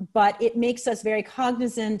 But it makes us very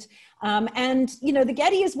cognizant. And, the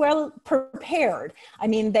Getty is well prepared. I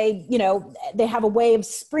mean, they have a way of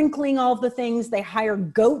sprinkling all the things. They hire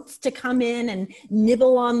goats to come in and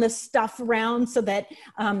nibble on the stuff around so that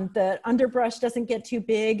the underbrush doesn't get too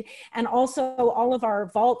big. And also all of our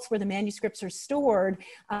vaults where the manuscripts are stored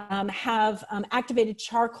have activated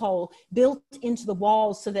charcoal built into the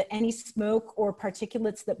walls so that any smoke or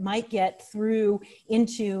particulates that might get through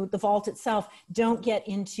into the vault itself don't get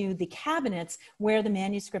into the cabinets where the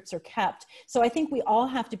manuscripts are kept. So I think we all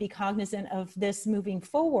have to be cognizant of this moving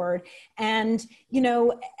forward. And,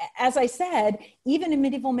 as I said, even in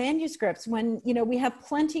medieval manuscripts, when, we have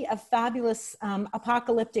plenty of fabulous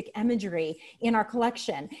apocalyptic imagery in our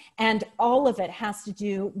collection, and all of it has to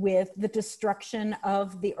do with the destruction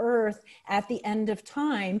of the earth at the end of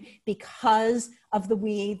time because of the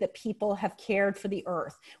way that people have cared for the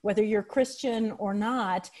earth. Whether you're Christian or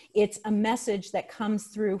not, it's a message that comes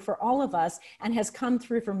through for all of us and has come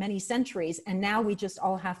through for many centuries. And now we just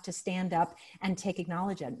all have to stand up and take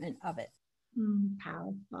acknowledgement of it.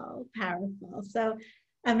 Powerful, powerful. So,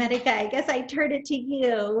 America, I guess I turn it to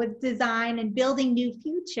you with design and building new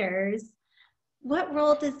futures. What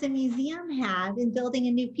role does the museum have in building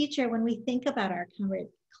a new future when we think about our current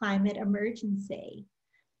climate emergency?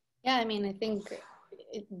 Yeah, I mean, I think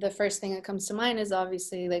the first thing that comes to mind is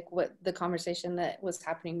obviously like what the conversation that was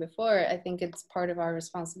happening before. I think it's part of our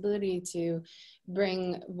responsibility to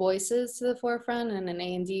bring voices to the forefront, and in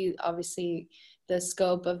A&D, obviously the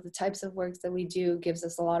scope of the types of works that we do gives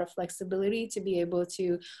us a lot of flexibility to be able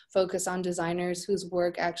to focus on designers whose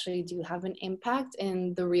work actually do have an impact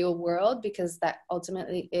in the real world, because that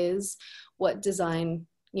ultimately is what design,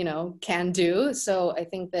 you know, can do. So I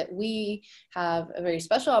think that we have a very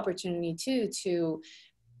special opportunity too to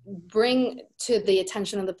bring to the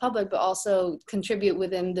attention of the public, but also contribute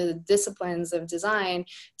within the disciplines of design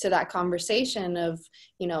to that conversation of,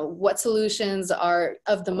 you know, what solutions are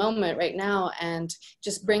of the moment right now, and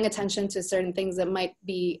just bring attention to certain things that might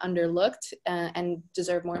be underlooked and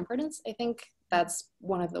deserve more importance. I think that's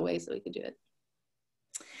one of the ways that we could do it.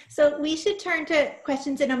 So we should turn to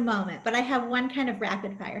questions in a moment, but I have one kind of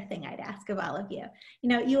rapid fire thing I'd ask of all of you. You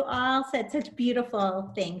know, you all said such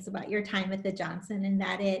beautiful things about your time at the Johnson, and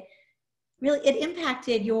that it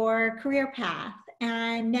impacted your career path.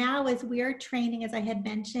 And now as we're training, as I had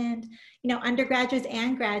mentioned, you know, undergraduates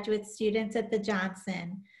and graduate students at the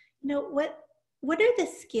Johnson, you know, what are the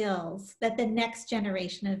skills that the next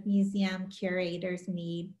generation of museum curators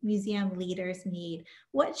need, museum leaders need?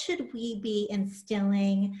 What should we be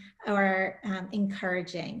instilling or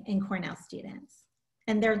encouraging in Cornell students?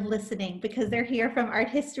 And they're listening because they're here from art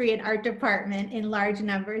history and art department in large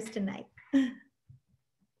numbers tonight.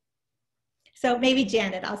 So maybe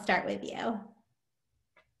Janet, I'll start with you.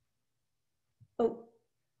 Oh,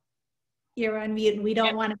 you're on mute and we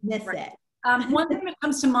don't want to miss it. One thing that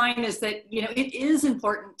comes to mind is that, you know, it is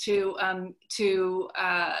important to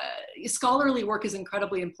scholarly work is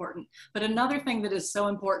incredibly important. But another thing that is so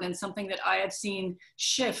important, and something that I have seen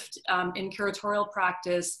shift in curatorial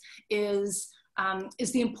practice, is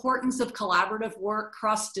the importance of collaborative work,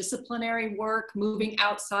 cross-disciplinary work, moving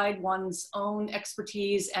outside one's own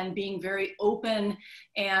expertise and being very open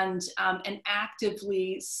and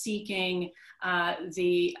actively seeking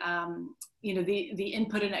the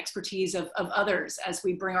input and expertise of others as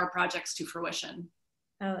we bring our projects to fruition.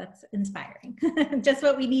 Oh, that's inspiring. Just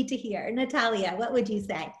what we need to hear. Natalia, what would you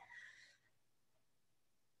say?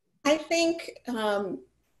 I think,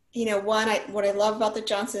 you know, what I love about the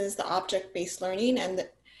Johnson is the object-based learning, and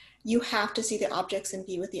that you have to see the objects and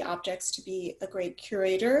be with the objects to be a great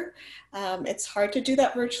curator. It's hard to do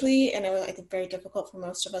that virtually, and I think very difficult for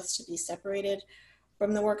most of us to be separated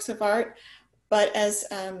from the works of art. But as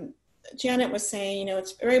Janet was saying, you know,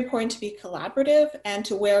 it's very important to be collaborative and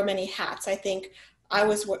to wear many hats. I think I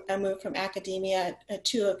moved from academia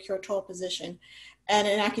to a curatorial position. And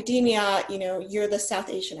in academia, you know, you're the South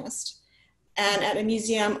Asianist. And at a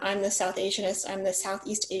museum, I'm the South Asianist, I'm the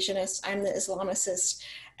Southeast Asianist, I'm the Islamicist.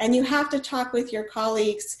 And you have to talk with your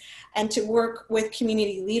colleagues and to work with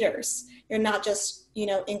community leaders. You're not just, you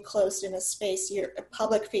know, enclosed in a space, you're a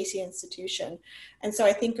public-facing institution. And so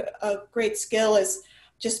I think a great skill is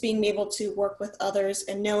just being able to work with others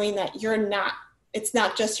and knowing that it's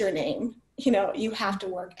not just your name, you know, you have to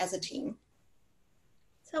work as a team.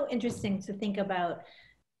 So interesting to think about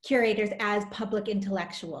curators as public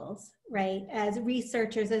intellectuals, right? As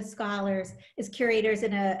researchers, as scholars, as curators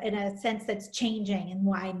in a sense that's changing and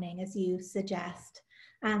widening, as you suggest.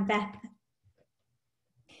 Beth?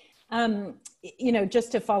 You know,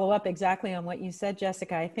 just to follow up exactly on what you said,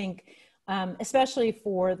 Jessica, I think especially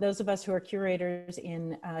for those of us who are curators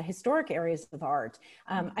in historic areas of art,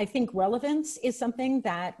 I think relevance is something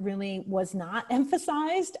that really was not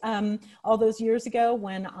emphasized all those years ago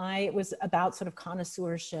when it was about sort of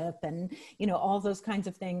connoisseurship and, you know, all those kinds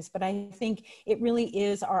of things. But I think it really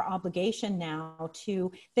is our obligation now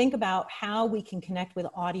to think about how we can connect with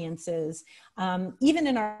audiences, even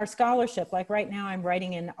in our scholarship. Like right now, I'm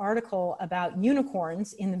writing an article about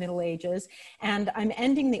unicorns in the Middle Ages, and I'm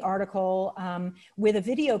ending the article with a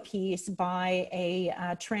video piece by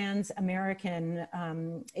a trans-American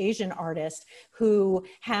Asian artist who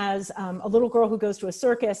has a little girl who goes to a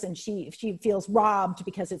circus, and she feels robbed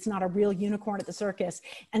because it's not a real unicorn at the circus.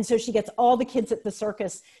 And so she gets all the kids at the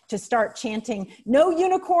circus to start chanting, "No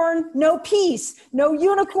unicorn, no peace, no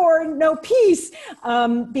unicorn, no peace,"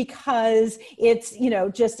 because it's, you know,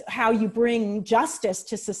 just how you bring justice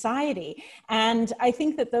to society. And I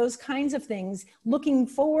think that those kinds of things, looking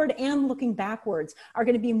forward and looking backwards, are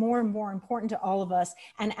going to be more and more important to all of us.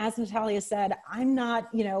 And as Natalia said, I'm not,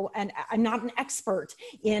 you know, I'm not an expert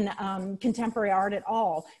in contemporary art at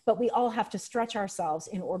all, but we all have to stretch ourselves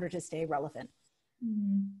in order to stay relevant.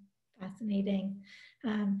 Fascinating.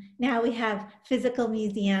 Now we have physical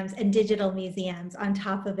museums and digital museums on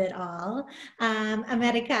top of it all.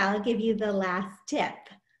 America, I'll give you the last tip.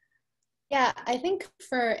 Yeah, I think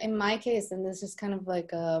in my case, and this is kind of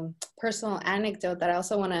like a personal anecdote that I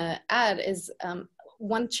also want to add, is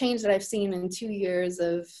one change that I've seen in 2 years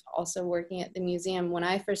of also working at the museum. When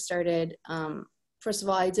I first started, first of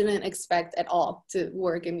all, I didn't expect at all to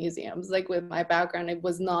work in museums. Like with my background, it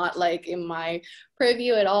was not like in my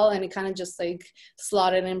purview at all, and it kind of just like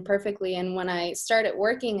slotted in perfectly. And when I started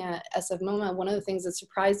working at SF MoMA, one of the things that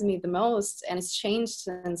surprised me the most, and it's changed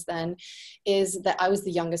since then, is that I was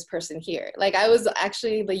the youngest person here. Like I was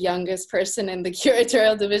actually the youngest person in the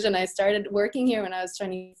curatorial division. I started working here when I was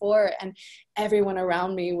 24, and everyone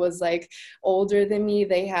around me was like older than me.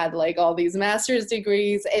 They had like all these master's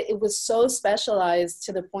degrees. It was so specialized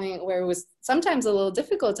to the point where it was sometimes a little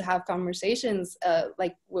difficult to have conversations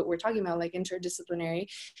like what we're talking about, like interdisciplinary.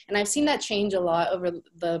 And I've seen that change a lot over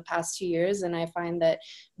the past 2 years. And I find that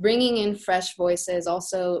bringing in fresh voices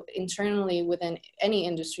also internally within any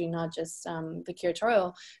industry, not just the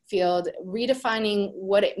curatorial field, redefining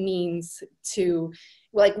what it means to,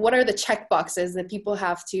 like, what are the check boxes that people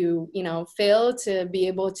have to, you know, fill to be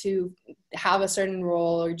able to have a certain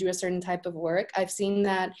role or do a certain type of work. I've seen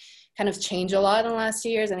that kind of change a lot in the last 2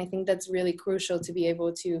 years. And I think that's really crucial to be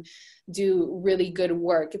able to do really good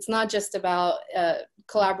work. It's not just about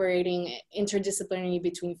collaborating interdisciplinarily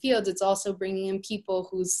between fields. It's also bringing in people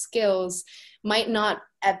whose skills might not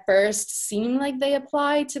at first seem like they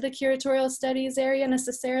apply to the curatorial studies area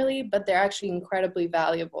necessarily, but they're actually incredibly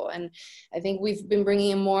valuable. And I think we've been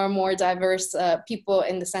bringing in more and more diverse people,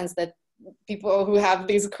 in the sense that people who have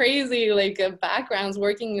these crazy like backgrounds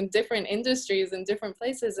working in different industries and different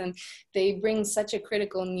places, and they bring such a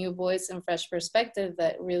critical new voice and fresh perspective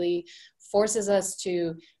that really forces us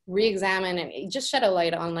to re-examine and just shed a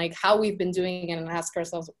light on like how we've been doing it, and ask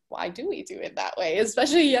ourselves, why do we do it that way?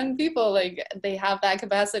 Especially young people, like they have that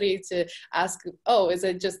capacity to ask, oh, is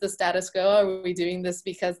it just the status quo? Are we doing this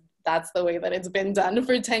because that's the way that it's been done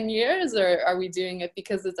for 10 years, or are we doing it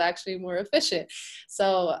because it's actually more efficient?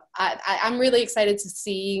 So I'm really excited to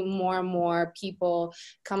see more and more people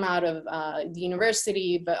come out of the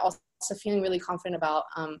university, but also feeling really confident about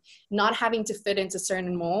not having to fit into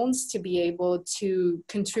certain molds to be able to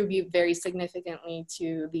contribute very significantly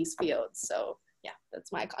to these fields. So yeah,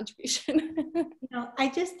 that's my contribution. You know, I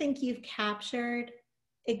just think you've captured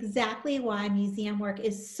exactly why museum work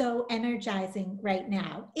is so energizing right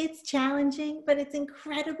now. It's challenging, but it's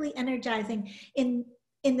incredibly energizing in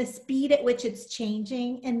the speed at which it's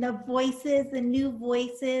changing, and the voices, the new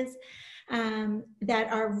voices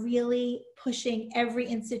that are really pushing every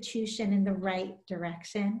institution in the right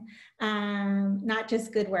direction. Not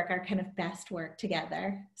just good work, our kind of best work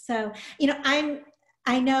together. So, you know,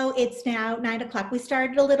 I know it's now 9 o'clock. We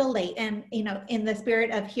started a little late, and, you know, in the spirit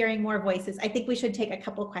of hearing more voices, I think we should take a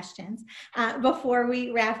couple questions before we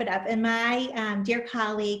wrap it up. And my dear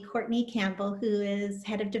colleague, Courtney Campbell, who is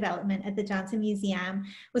head of development at the Johnson Museum,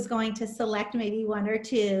 was going to select maybe one or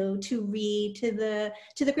two to read to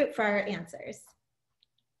the group for our answers.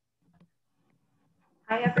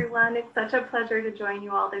 Hi, everyone. It's such a pleasure to join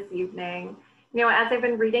you all this evening. You know, as I've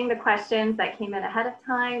been reading the questions that came in ahead of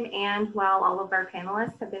time and while all of our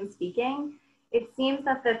panelists have been speaking, it seems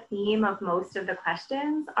that the theme of most of the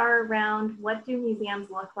questions are around what do museums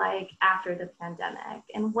look like after the pandemic,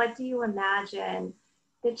 and what do you imagine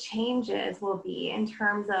the changes will be in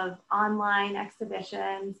terms of online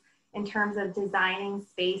exhibitions, in terms of designing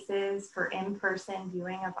spaces for in-person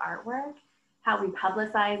viewing of artwork, how we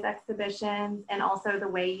publicize exhibitions, and also the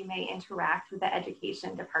way you may interact with the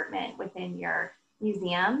education department within your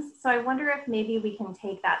museums. So I wonder if maybe we can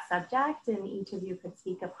take that subject and each of you could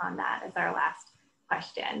speak upon that as our last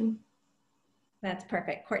question. That's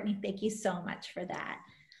perfect. Courtney, thank you so much for that.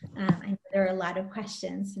 I know there are a lot of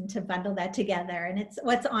questions, and to bundle that together, and it's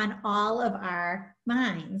what's on all of our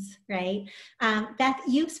minds, right? Beth,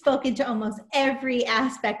 you've spoken to almost every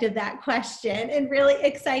aspect of that question in really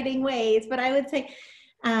exciting ways, but I would say,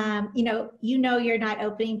 you know you're not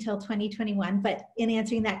opening till 2021, but in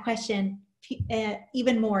answering that question,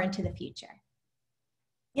 even more into the future.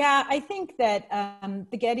 Yeah, I think that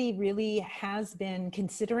the Getty really has been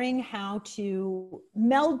considering how to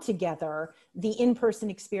meld together the in-person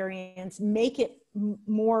experience, make it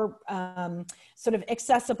more sort of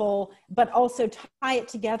accessible, but also tie it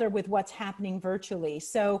together with what's happening virtually.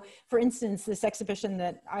 So for instance, this exhibition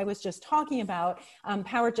that I was just talking about,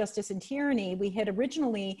 Power, Justice, and Tyranny, we had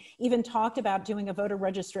originally even talked about doing a voter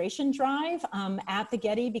registration drive at the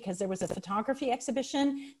Getty, because there was a photography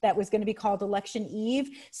exhibition that was going to be called Election Eve.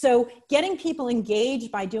 So getting people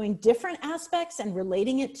engaged by doing different aspects and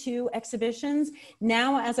relating it to exhibitions.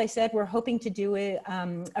 Now, as I said, we're hoping to do a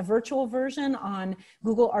virtual version on on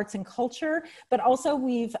Google Arts and Culture, but also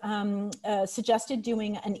we've suggested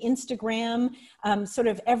doing an Instagram sort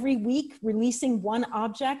of every week, releasing one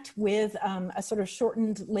object with a sort of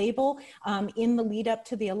shortened label in the lead up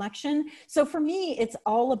to the election. So for me, it's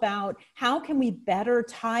all about how can we better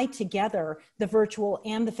tie together the virtual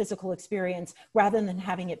and the physical experience rather than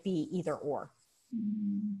having it be either or.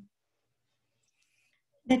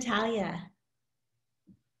 Natalia.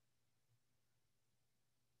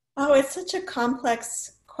 Oh, it's such a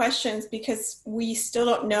complex question because we still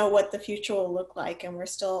don't know what the future will look like and we're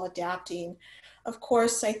still adapting. Of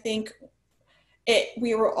course, I think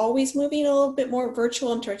we were always moving a little bit more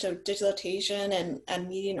virtual in terms of digitalization and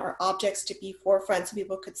needing our objects to be forefront so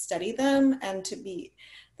people could study them and to be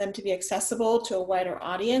accessible to a wider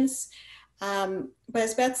audience. But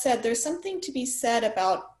as Beth said, there's something to be said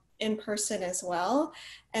about in person as well.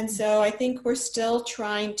 And so I think we're still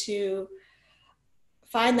trying to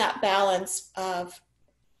find that balance of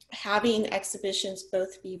having exhibitions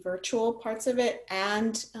both be virtual parts of it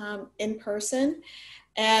and in person.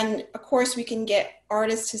 And of course we can get more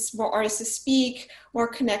artists to speak, more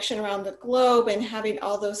connection around the globe, and having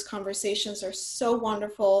all those conversations are so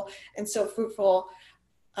wonderful and so fruitful.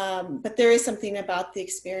 But there is something about the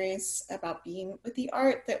experience, about being with the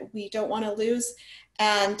art that we don't want to lose,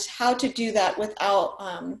 and how to do that without,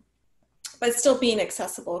 but still being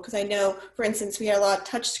accessible. Because I know, for instance, we had a lot of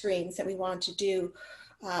touch screens that we wanted to do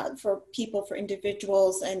for people, for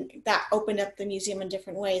individuals, and that opened up the museum in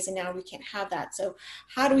different ways, and now we can't have that. So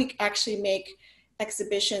how do we actually make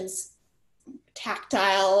exhibitions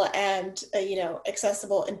tactile and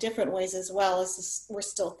accessible in different ways as well, as we're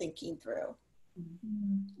still thinking through?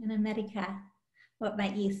 And America, what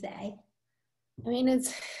might you say? I mean,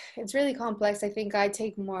 it's really complex. I think I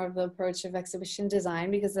take more of the approach of exhibition design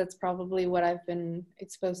because that's probably what I've been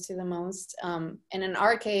exposed to the most. And in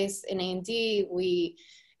our case, in A&D,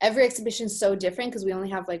 every exhibition is so different because we only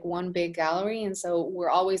have like one big gallery. And so we're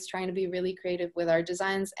always trying to be really creative with our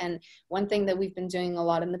designs. And one thing that we've been doing a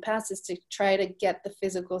lot in the past is to try to get the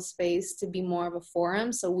physical space to be more of a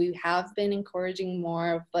forum. So we have been encouraging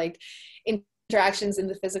more of like interactions in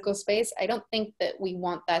the physical space. I don't think that we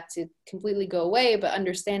want that to completely go away, but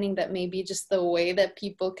understanding that maybe just the way that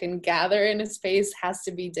people can gather in a space has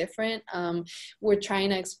to be different. We're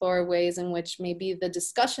trying to explore ways in which maybe the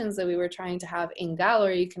discussions that we were trying to have in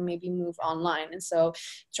gallery can maybe move online. And so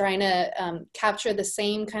trying to capture the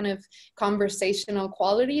same kind of conversational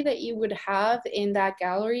quality that you would have in that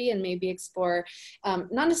gallery, and maybe explore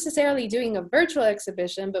not necessarily doing a virtual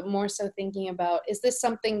exhibition, but more so thinking about, is this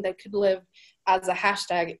something that could live as a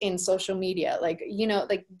hashtag in social media, like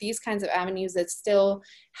these kinds of avenues that still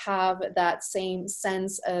have that same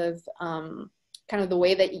sense of kind of the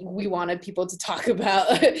way that we wanted people to talk about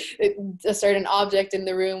a certain object in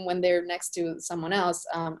the room when they're next to someone else.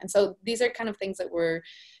 And so these are kind of things that we're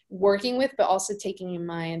working with, but also taking in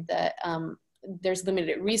mind that there's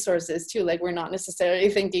limited resources too. Like, we're not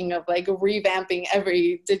necessarily thinking of like revamping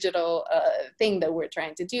every digital thing that we're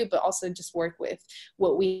trying to do, but also just work with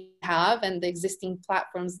what we have and the existing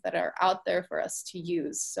platforms that are out there for us to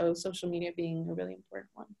use. So social media being a really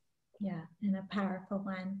important one. Yeah, and a powerful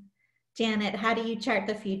one. Janet, how do you chart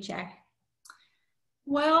the future?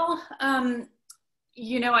 Well, I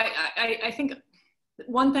think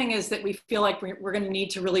one thing is that we feel like we're going to need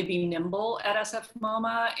to really be nimble at SF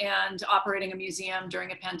MoMA, and operating a museum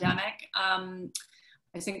during a pandemic,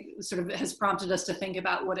 I think sort of has prompted us to think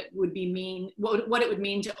about what it would mean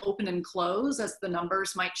to open and close as the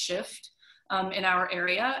numbers might shift in our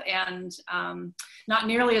area, and not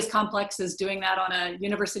nearly as complex as doing that on a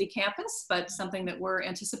university campus, but something that we're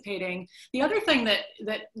anticipating. The other thing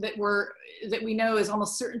that we know is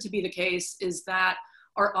almost certain to be the case is that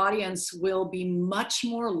our audience will be much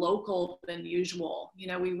more local than usual.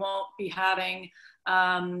 We won't be having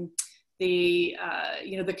the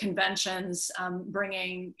conventions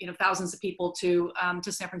bringing thousands of people to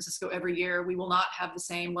San Francisco every year. We will not have the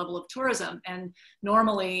same level of tourism, and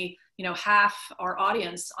normally half our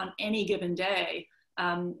audience on any given day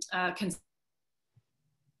can.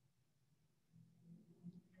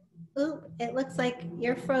 Ooh, it looks like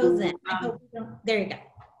you're frozen. I hope you don't. There you go.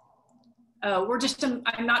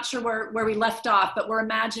 I'm not sure where we left off, but we're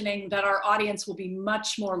imagining that our audience will be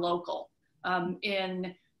much more local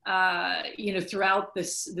throughout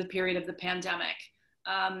the period of the pandemic.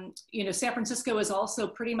 San Francisco is also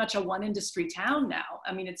pretty much a one industry town now.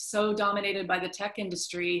 I mean, it's so dominated by the tech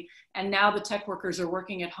industry, and now the tech workers are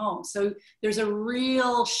working at home. So there's a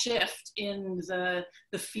real shift in the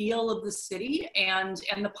feel of the city and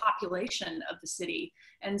the population of the city.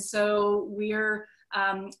 And so we're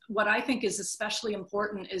what I think is especially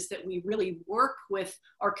important is that we really work with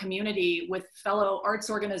our community, with fellow arts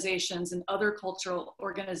organizations and other cultural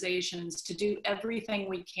organizations to do everything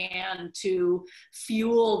we can to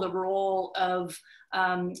fuel the role of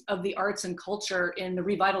the arts and culture in the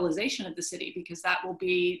revitalization of the city, because that will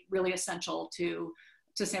be really essential to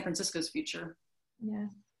San Francisco's future.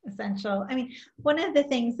 Yes, essential. I mean, one of the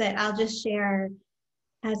things that I'll just share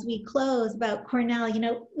as we close about Cornell, you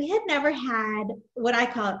know, we had never had what I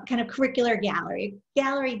call kind of curricular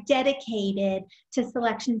gallery dedicated to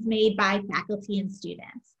selections made by faculty and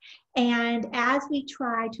students. And as we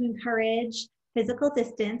try to encourage physical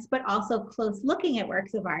distance, but also close looking at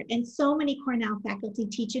works of art, and so many Cornell faculty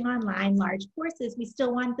teaching online large courses, we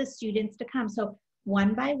still want the students to come. So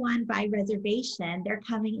one, by reservation, they're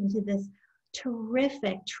coming into this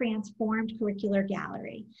terrific transformed curricular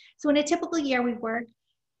gallery. So in a typical year, we work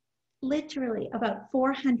literally about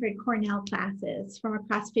 400 Cornell classes from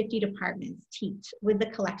across 50 departments teach with the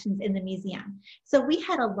collections in the museum. So we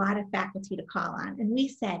had a lot of faculty to call on, and we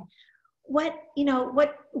said, what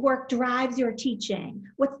work drives your teaching?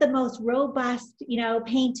 What's the most robust,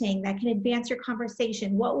 painting that can advance your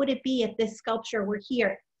conversation? What would it be if this sculpture were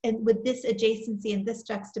here and with this adjacency and this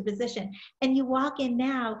juxtaposition? And you walk in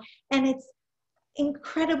now and it's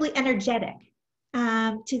incredibly energetic.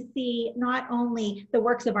 To see not only the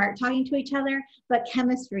works of art talking to each other, but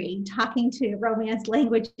chemistry, talking to romance,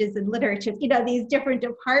 languages, and literature, these different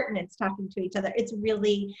departments talking to each other. It's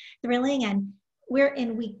really thrilling. And we're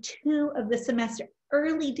in week 2 of the semester,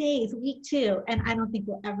 early days, week 2, and I don't think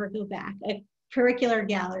we'll ever go back. A curricular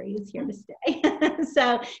gallery is here to stay.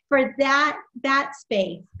 So for that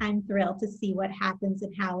space, I'm thrilled to see what happens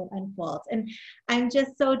and how it unfolds. And I'm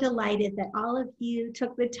just so delighted that all of you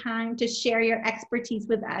took the time to share your expertise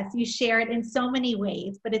with us. You share it in so many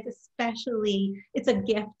ways, but it's a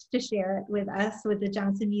gift to share it with us, with the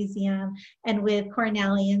Johnson Museum and with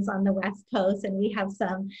Cornellians on the West Coast. And we have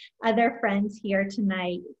some other friends here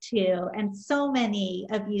tonight too. And so many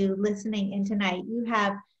of you listening in tonight, you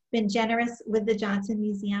have been generous with the Johnson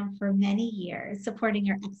Museum for many years,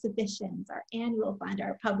 supporting our exhibitions, our annual fund,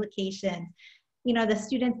 our publications. The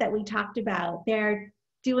students that we talked about, they're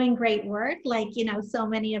doing great work, like, so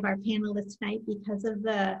many of our panelists tonight, because of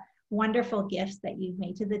the wonderful gifts that you've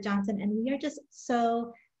made to the Johnson. And we are just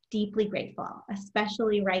so deeply grateful,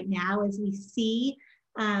 especially right now as we see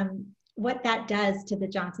what that does to the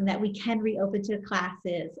Johnson, that we can reopen to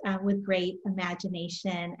classes with great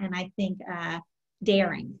imagination and I think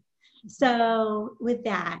daring. So with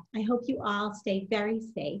that, I hope you all stay very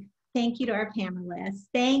safe. Thank you to our panelists.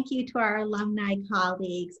 Thank you to our alumni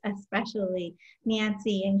colleagues, especially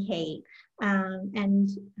Nancy and Kate, and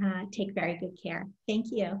take very good care. Thank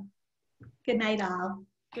you. Good night, all.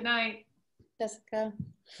 Good night. Jessica.